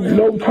you have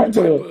no type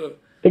of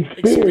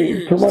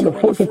experience to run a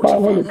Fortune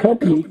 500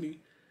 company,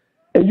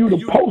 and you're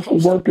the postal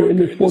worker in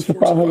this Fortune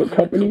 500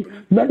 company,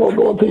 you're not going to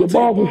go into your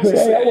boss and say,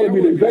 hey, I want to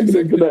be the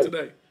executive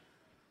today.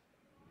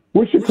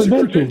 What's your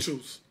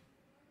credentials?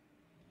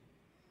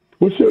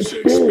 What's your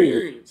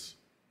experience?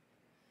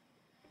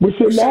 What's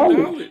your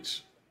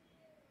knowledge?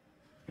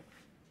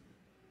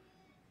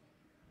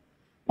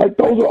 Like,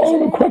 those are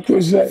all the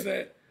questions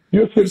that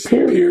your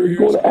superior is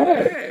going to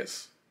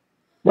ask.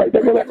 Right?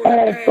 They're going to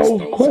ask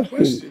those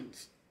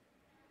questions.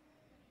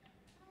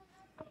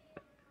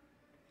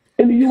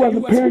 And you as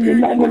a parent, you're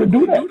not going to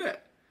do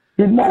that.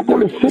 You're not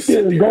going to sit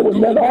there and go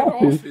in that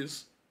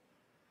office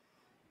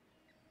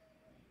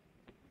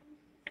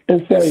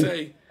and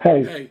say,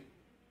 hey,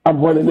 I'm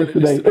running this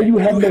today. And you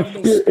have no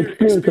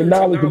experience or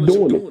knowledge of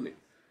doing it.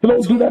 So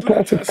don't do that to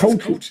us as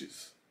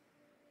coaches.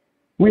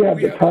 We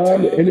have the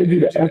time, the energy,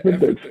 the effort,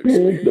 the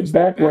experience, the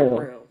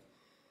background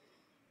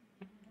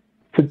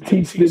to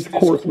teach this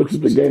course, which is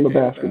the game of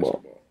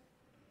basketball.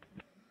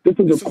 This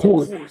is a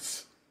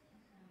course.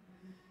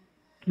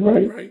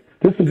 Right?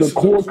 This is a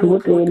core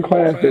curriculum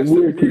class that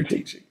we're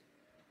teaching.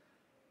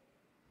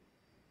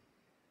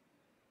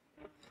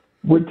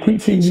 We're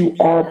teaching you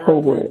our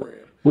program.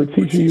 We're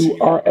teaching you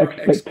our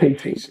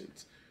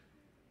expectations.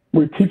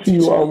 We're teaching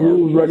you our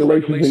rules,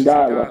 regulations, and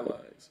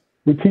guidelines.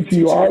 We're teaching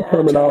you our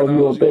terminology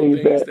on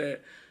things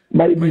that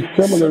might be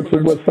similar to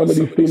what some of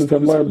these students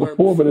have learned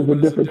before, but it's a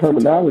different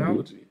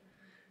terminology.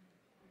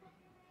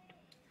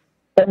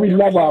 Every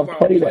level I've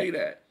played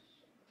at,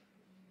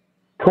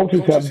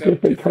 coaches have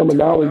different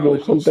terminology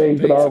on some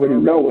things that I already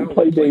know and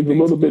play things a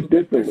little bit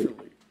differently.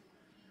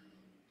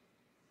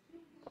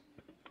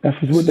 That's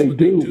just what they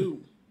do.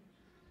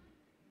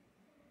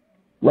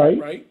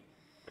 Right?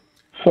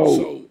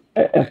 So,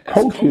 as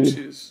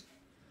coaches,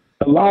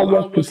 allow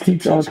us to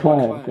teach our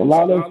class.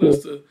 Allow us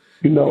to,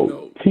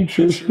 teach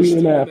your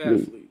student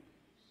athlete.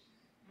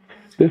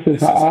 This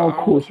is how our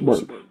course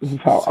works. This is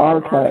how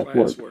our class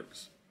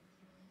works.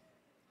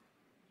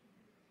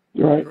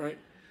 Right?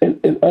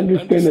 And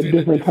understand the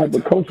different type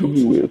of coaches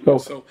you is.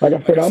 So, like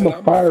I said, I'm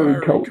a fiery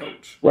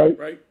coach, right?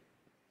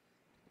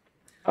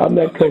 I'm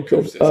that coach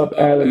that's up,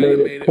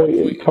 animated,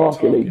 pointing,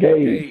 talking,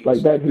 engaged.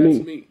 Like, that's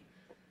me,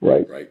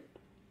 right?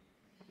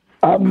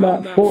 I'm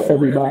not for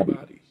everybody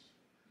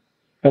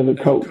as a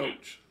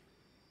coach.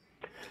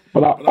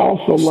 But I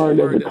also learned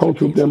as a coach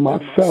within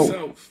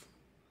myself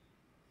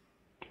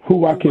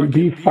who I can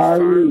be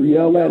fiery,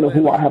 yell at, and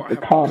who I have to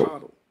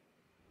coddle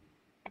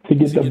to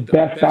get the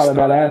best out of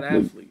that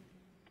athlete.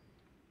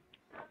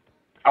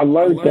 I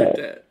learned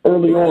that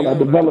early on. I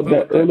developed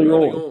that early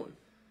on.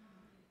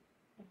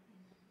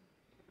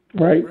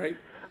 Right?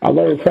 I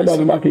learned some of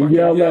them I can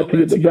yell at to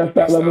get the best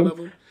out of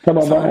them. Some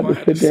of them I had to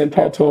sit there and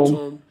talk to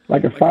them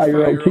like a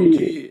 5-year-old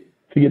kid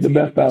to get the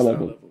best out of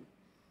them.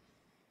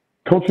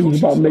 Coaching is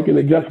about making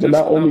adjustments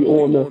not only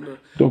on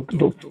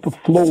the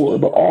floor,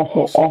 but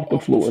also off the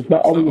floor. It's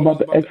not only about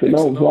the X and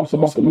O's, it's also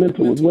about the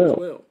mental as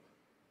well.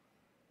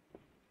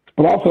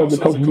 But also as a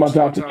coach, it's my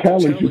job to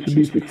challenge you to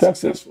be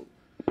successful.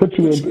 Put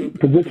you in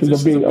positions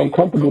of being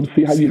uncomfortable to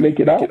see how you make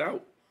it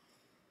out.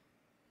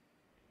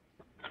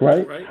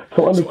 Right?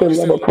 So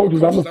understanding about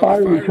coaches, I'm a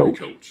fiery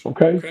coach,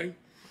 okay?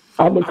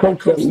 I'm a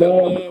coach that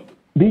loves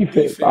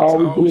defense. I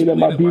always believe that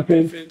my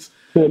defense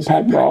to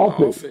impact my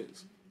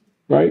offense,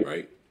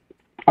 right?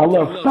 I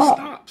love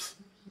stops,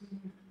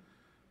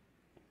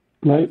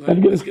 right? Let's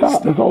get a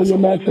stop. That's all your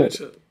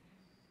matchup,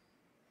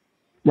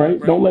 right?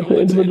 Don't let the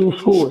individual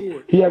score.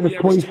 He averaged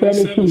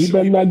 27, so he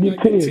better not get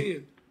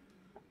 10.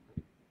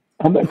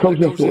 I'm that coach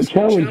that's going to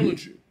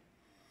challenge you,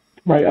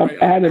 right? I'm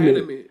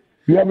adamant.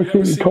 You ever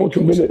seen me coach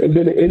and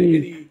been in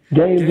any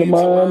games of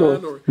mine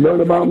or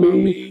learn about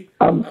me?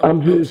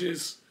 I'm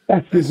just,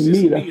 that's just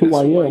me. That's who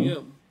I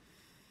am,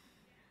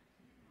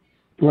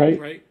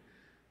 right?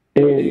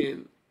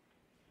 And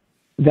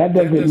that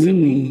doesn't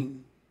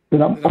mean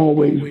that I'm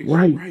always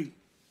right.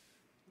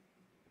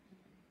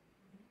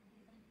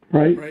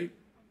 Right?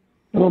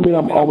 I don't mean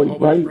I'm always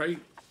right.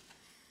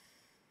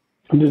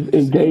 I'm just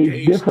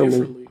engaged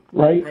differently,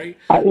 right?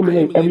 I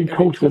emulate every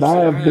coach that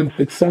I have been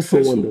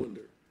successful under.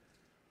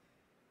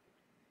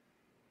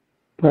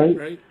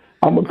 Right?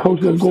 I'm a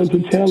coach that's going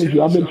to challenge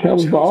you. I've been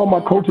challenged by all my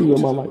coaches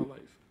in my life.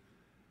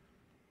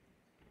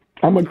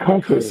 I'm a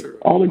cusser.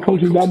 All the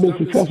coaches I've been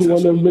successful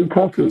under have been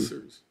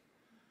cussers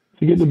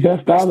to get the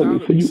best out of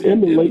me. So you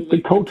emulate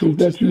the coaches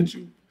that you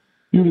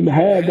didn't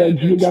have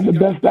that you got the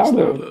best out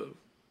of.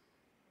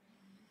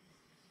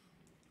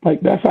 Like,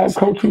 that's how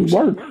coaching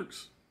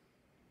works.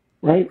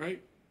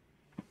 Right?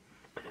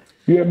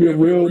 You have your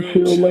real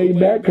chill, laid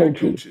back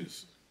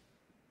coaches.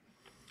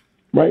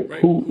 Right?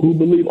 Who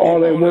believe all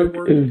their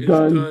work is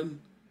done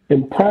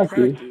in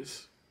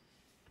practice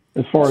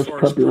as far as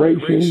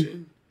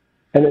preparation,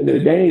 and in the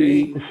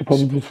game it's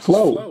supposed to just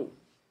flow.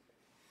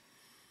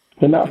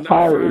 They're not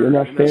fiery, they're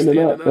not standing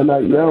up, they're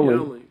not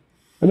yelling.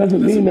 It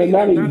doesn't mean they're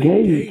not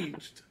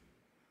engaged.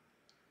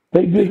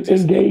 They just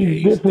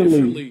engage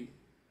differently.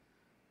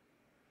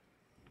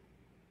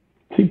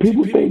 See,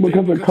 people think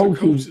because a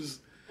coach is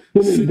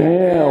sitting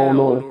down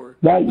or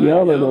not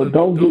yelling or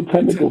don't get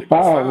technical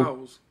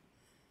fouls,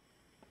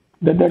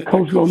 that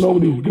coach don't know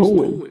what he's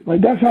doing.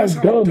 Like, that's how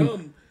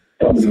dumb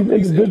some of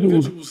these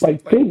individuals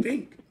like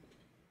think.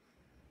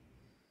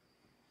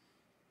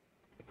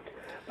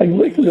 Like,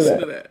 listen to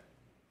that.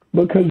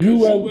 Because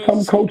you have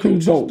some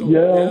coaches don't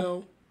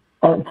yell,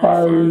 aren't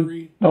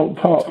fiery, don't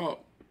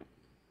talk.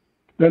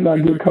 They're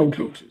not good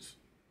coaches.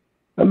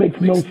 That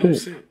makes no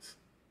sense.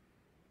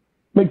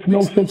 Makes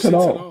no sense at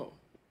all.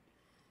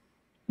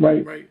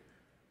 Right?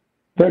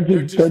 They're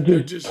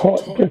just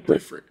taught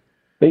different.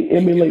 They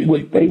emulate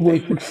what they were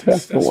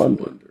successful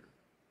under.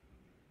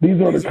 These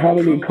are the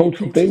quality of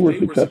coaches they were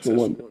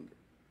successful under.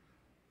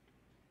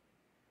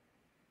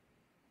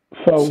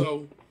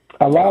 So,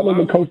 allow them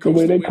to coach the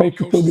way they coach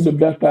to still get the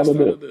best out of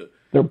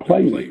their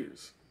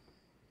players.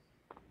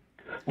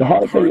 The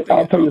hard thing,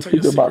 I'll tell you a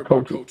secret about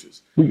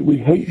coaches. We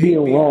hate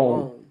being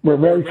wrong. We're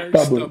very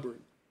stubborn.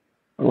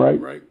 All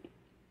right?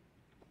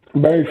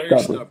 Very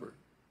stubborn.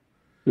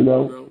 You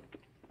know?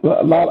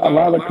 A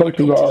lot of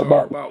coaches are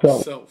about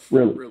self,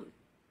 really.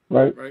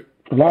 Right?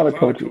 A lot of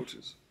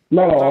coaches.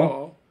 Not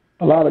all.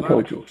 A lot of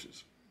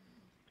coaches.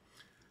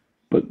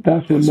 But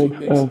that's what makes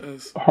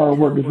us hard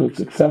workers and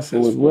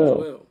successful as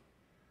well.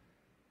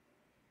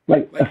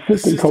 Like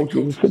assistant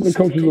coaches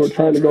who are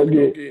trying to go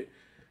get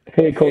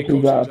head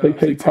coaching jobs, they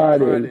take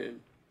pride in,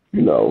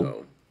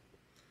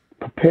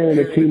 preparing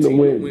a team to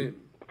win.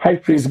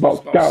 High school is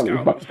about scouting,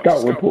 it's about the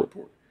scout report,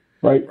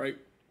 right?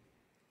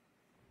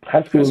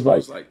 High school is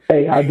like,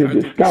 hey, I did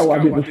this scout.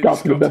 I did the scout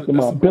to the best of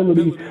my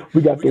ability.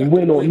 We got the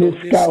win on this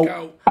scout.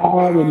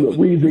 I am the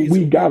reason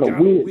we got to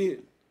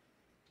win,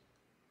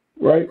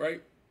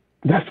 right?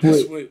 That's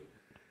what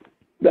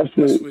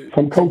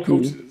some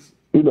coaches,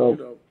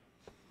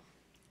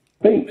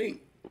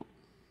 think,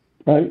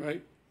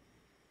 right?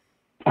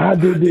 I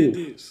did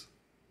this,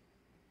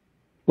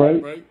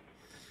 right?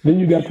 Then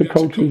you got the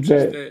coaches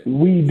that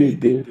we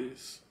did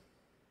this.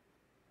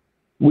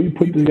 We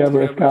put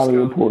together a scouting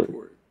report.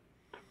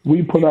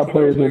 We put our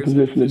players in a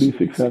position to be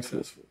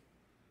successful,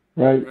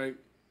 right?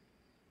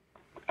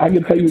 I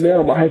can tell you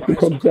now, my high school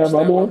coach staff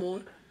I'm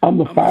on, I'm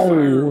the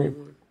firing one.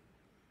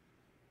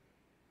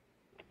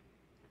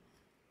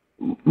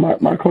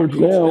 My coach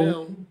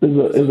now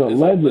is a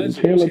legend,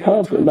 Chandler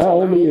Thompson, not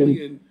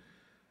only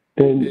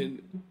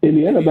in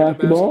Indiana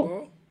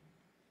basketball,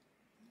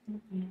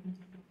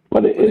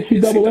 but in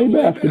NCAA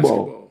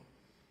basketball.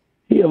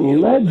 He a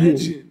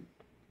legend,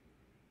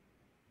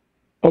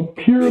 a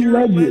pure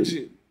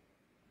legend.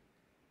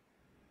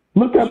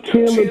 Look up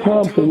Chandler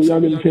Thompson when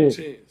y'all get a chance,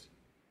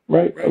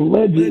 right? A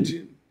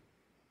legend.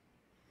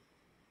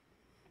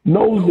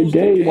 Knows the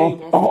game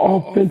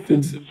off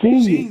offensive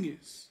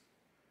genius.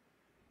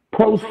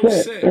 Pro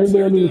set,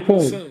 everybody under the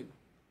sun.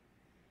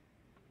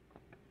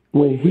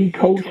 When he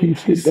coach, he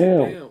sit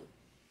down.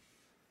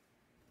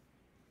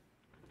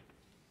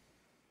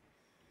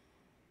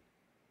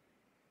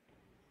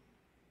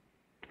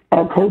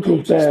 Our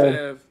coaching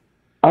staff,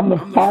 I'm the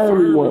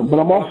fiery one, but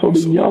I'm also the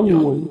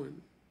young one.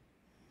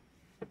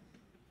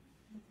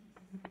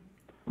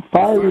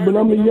 Fiery, but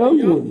I'm the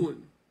young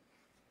one.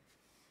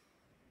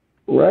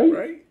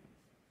 Right?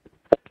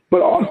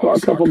 But also I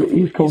come from an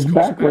East Coast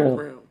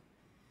background.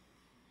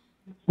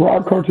 Where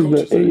our coaches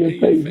are in your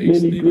face,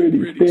 nitty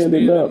gritty,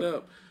 standing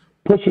up,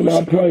 pushing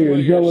our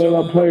players, yelling at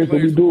our players,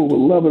 and we do it with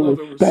love and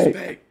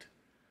respect.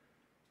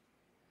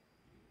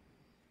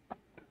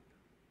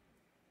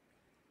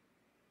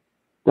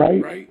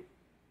 Right?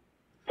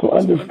 So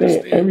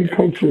understand, every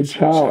coach your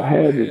child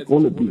has is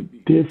going to be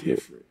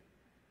different.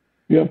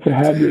 You have to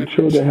have your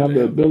children have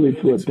the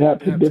ability to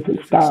adapt to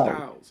different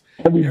styles.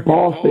 Every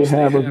boss they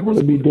have is going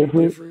to be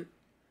different.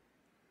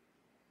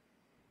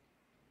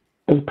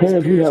 As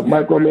parents, we have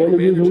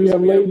micromanagers and we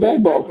have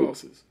laid-back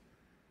bosses.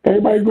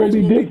 Everybody's going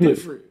to be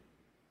different.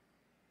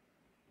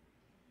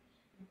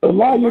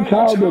 Allow your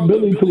child the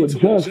ability to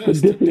adjust to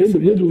different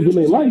individuals in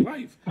their life.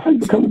 That's how you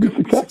become to be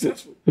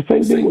successful. The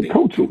same thing with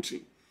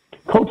coaching.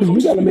 Coaches,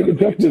 we got to make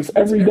adjustments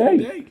every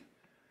day.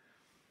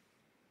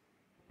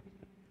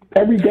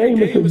 Every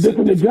game is a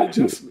different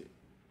adjustment.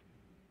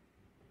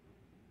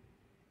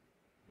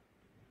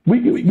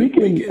 We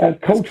can, as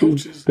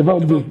coaches,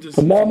 develop this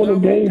phenomenal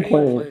game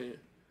plan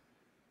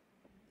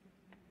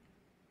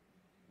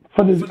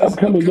for this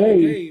upcoming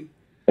game,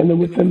 and then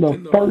within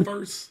the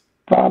first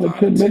 5 or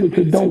 10 minutes,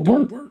 it don't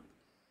work.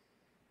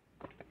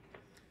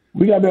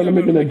 We got to be able to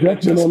make an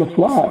adjustment on the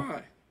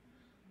fly.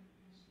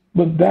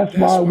 But that's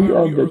why we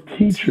are the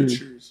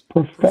teachers,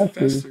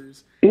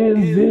 professors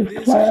in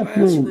this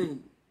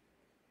classroom.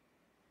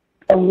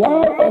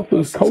 Allow us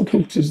as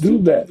coaches to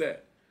do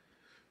that.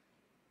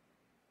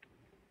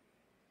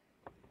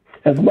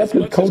 As much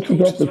as coaches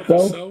are for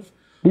self,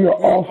 we are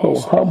also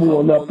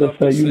humble enough to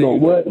say, you know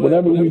what,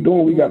 whatever we're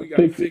doing, we got to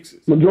fix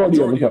it.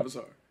 Majority of us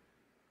are.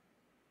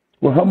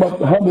 We're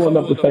humble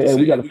enough to say, hey,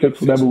 we got to fix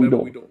whatever we're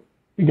doing.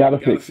 We got to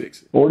fix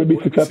it. In order to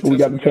be successful, we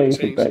got to change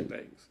some things.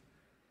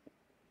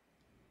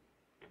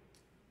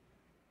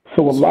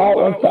 So allow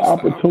us the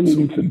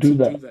opportunity to do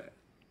that.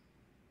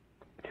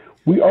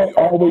 We aren't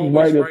always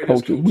right as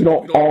coaches. We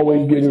don't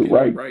always get it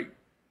right.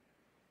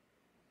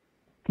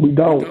 We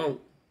don't.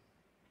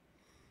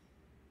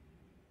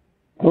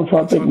 Don't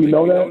try to think we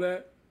know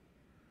that.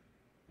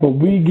 But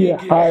we get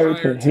hired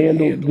to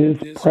handle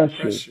this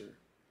pressure.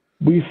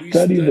 We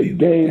study the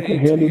game to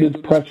handle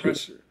this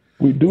pressure.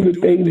 We do the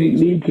things we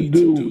need to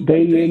do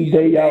day in,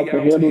 day out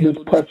to handle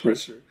this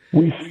pressure.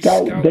 We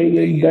scout day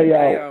in, day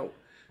out.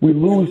 We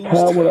lose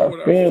time with our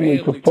family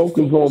to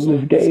focus on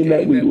this game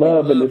that we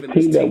love and this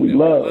team that we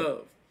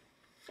love.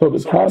 So the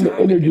time and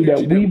energy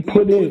that we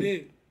put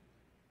in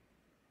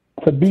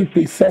to be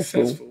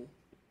successful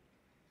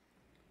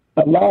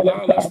allow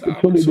us the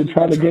opportunity to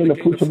try to gain the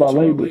fruits of our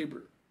labor.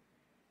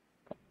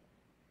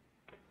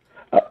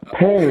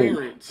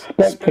 Parents,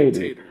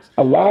 spectators,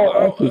 allow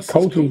us as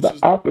coaches the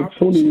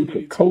opportunity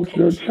to coach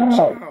your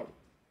child.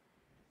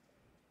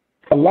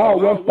 Allow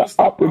us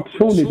the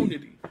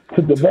opportunity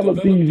to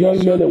develop these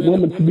young men and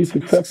women to be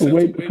successful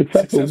way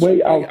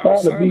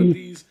outside of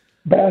these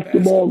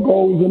basketball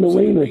goals and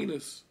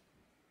arenas.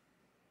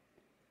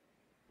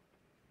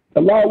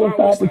 Allow us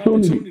the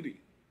opportunity.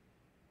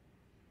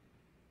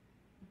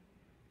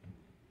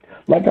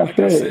 Like I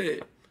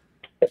said,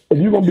 if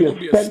you're going to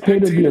be a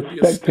spectator, be a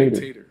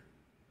spectator.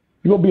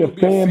 You're going to be a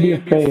fan, be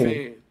a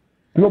fan.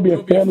 You're going to be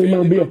a family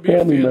member, be a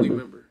family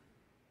member.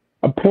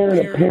 A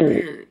parent, a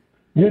parent.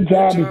 Your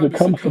job is to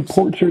come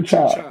support your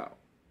child.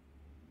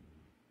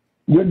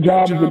 Your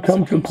job is to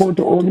come support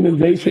the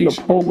organization,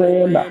 the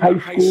program, the high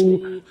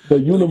school, the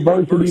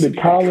university, the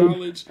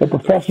college, the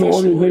professional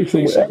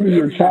organization, wherever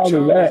your child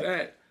is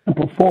at and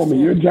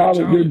performing. Your job is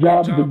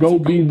to go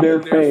be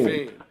their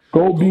fan.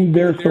 Go be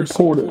their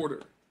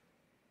supporter.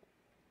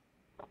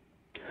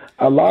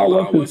 Allow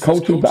us as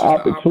coaches the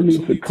opportunity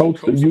to coach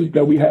the youth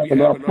that we have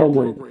in our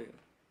program.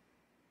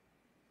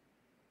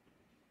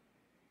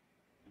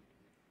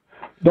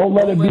 Don't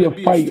let it be a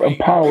fight of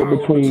power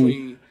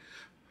between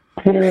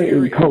parent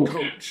and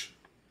coach.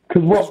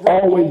 Because we're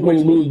always going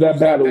to lose that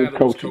battle as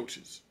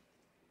coaches.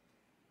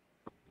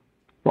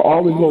 We're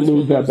always going to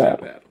lose that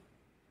battle.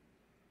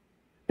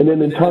 And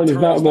then in turn, it's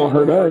not going to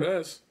hurt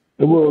us.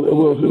 It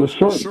will in the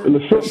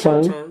short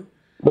term,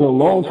 but in the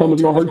long term,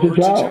 it's going to hurt your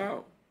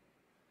child.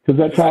 Because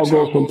that child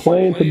goes from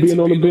playing to being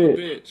on the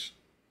bench.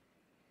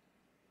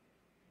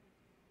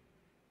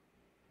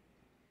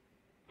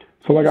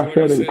 So like I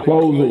said in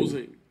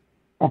closing,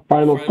 our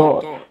final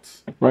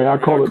thoughts, right? I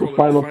call it the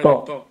final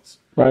thoughts,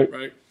 right?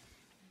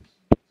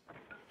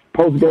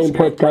 Post-game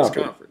press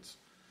conference.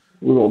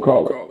 We're going to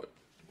call it.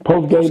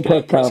 Post-game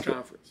press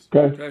conference,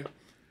 okay?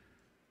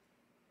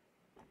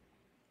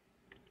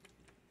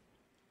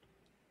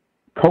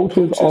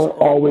 Coaches aren't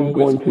always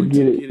going to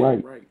get it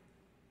right.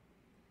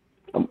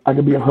 I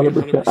can be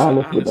 100%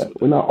 honest with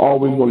that. We're not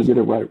always going to get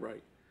it right.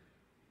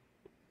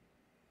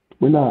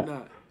 We're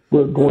not.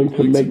 We're going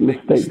to make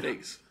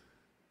mistakes.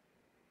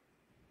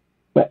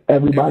 But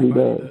everybody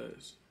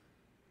does.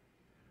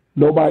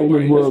 Nobody in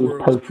this world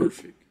is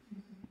perfect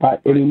by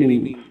any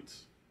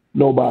means.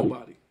 Nobody.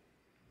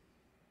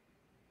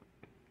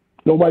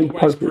 Nobody's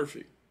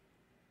perfect.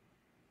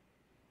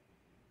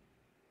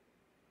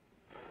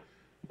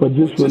 But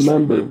just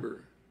remember,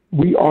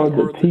 we are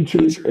the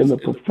teachers and the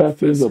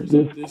professors of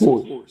this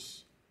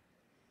course.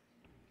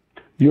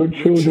 Your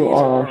children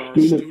are our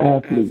student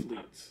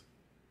athletes.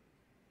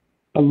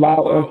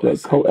 Allow us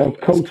as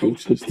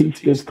coaches to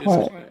teach this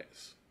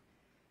class.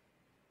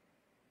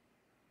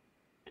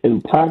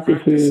 In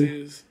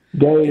practices,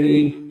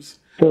 games,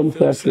 film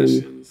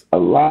sessions,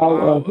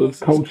 allow us as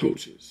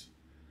coaches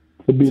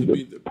to be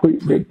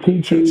the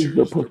teachers,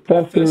 the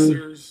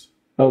professors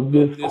of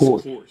this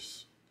course.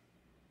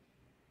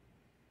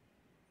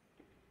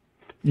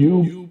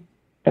 You,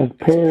 as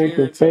parents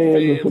and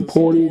fans and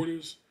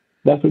supporters,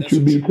 that's what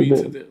you be to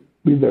them.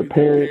 Be their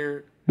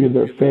parent, be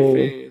their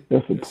fan,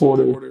 their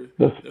supporter,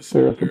 their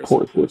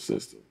support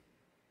system.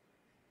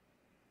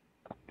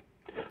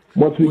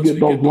 Once we get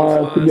those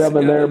lines together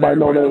and everybody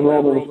know their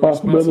role and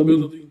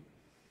responsibility,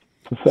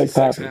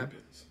 success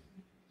happens.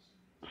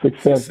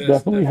 Success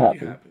definitely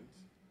happens.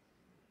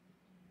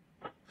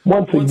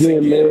 Once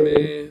again,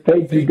 man,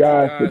 thank you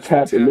guys for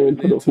tapping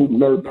into the Hoop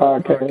Nerd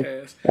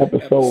Podcast,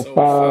 episode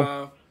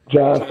 5.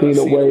 John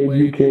Cena Wave,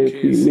 you can't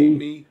see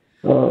me.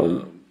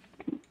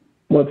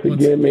 Once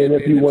again, man,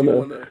 if you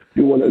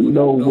wanna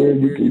know where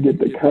you can get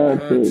the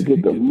content,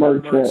 get the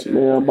merch at,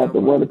 man, I'm about to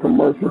run a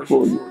commercial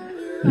for you.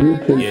 You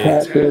can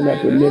tap in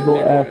at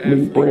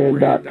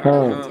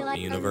thenegroathletebrand.com. The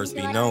universe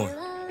be knowing.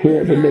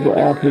 Here at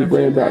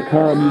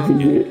thenegroathletebrand.com, you can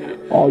get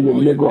all your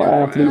Negro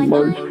Athlete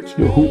merch,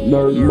 your Hoop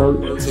Nerd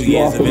merch. 2 You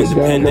years also of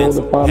can download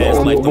and find the past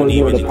life audio don't version of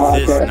even the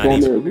exist, podcast not on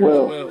even. there as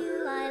well.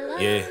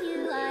 Yeah,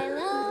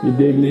 You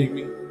dig me?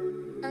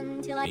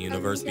 the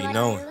universe be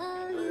knowing.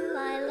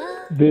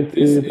 This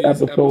is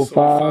episode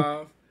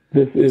 5.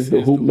 This is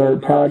the Hoop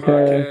Nerd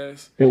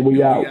Podcast, and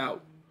we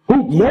out.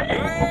 Hoop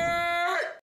Nerd!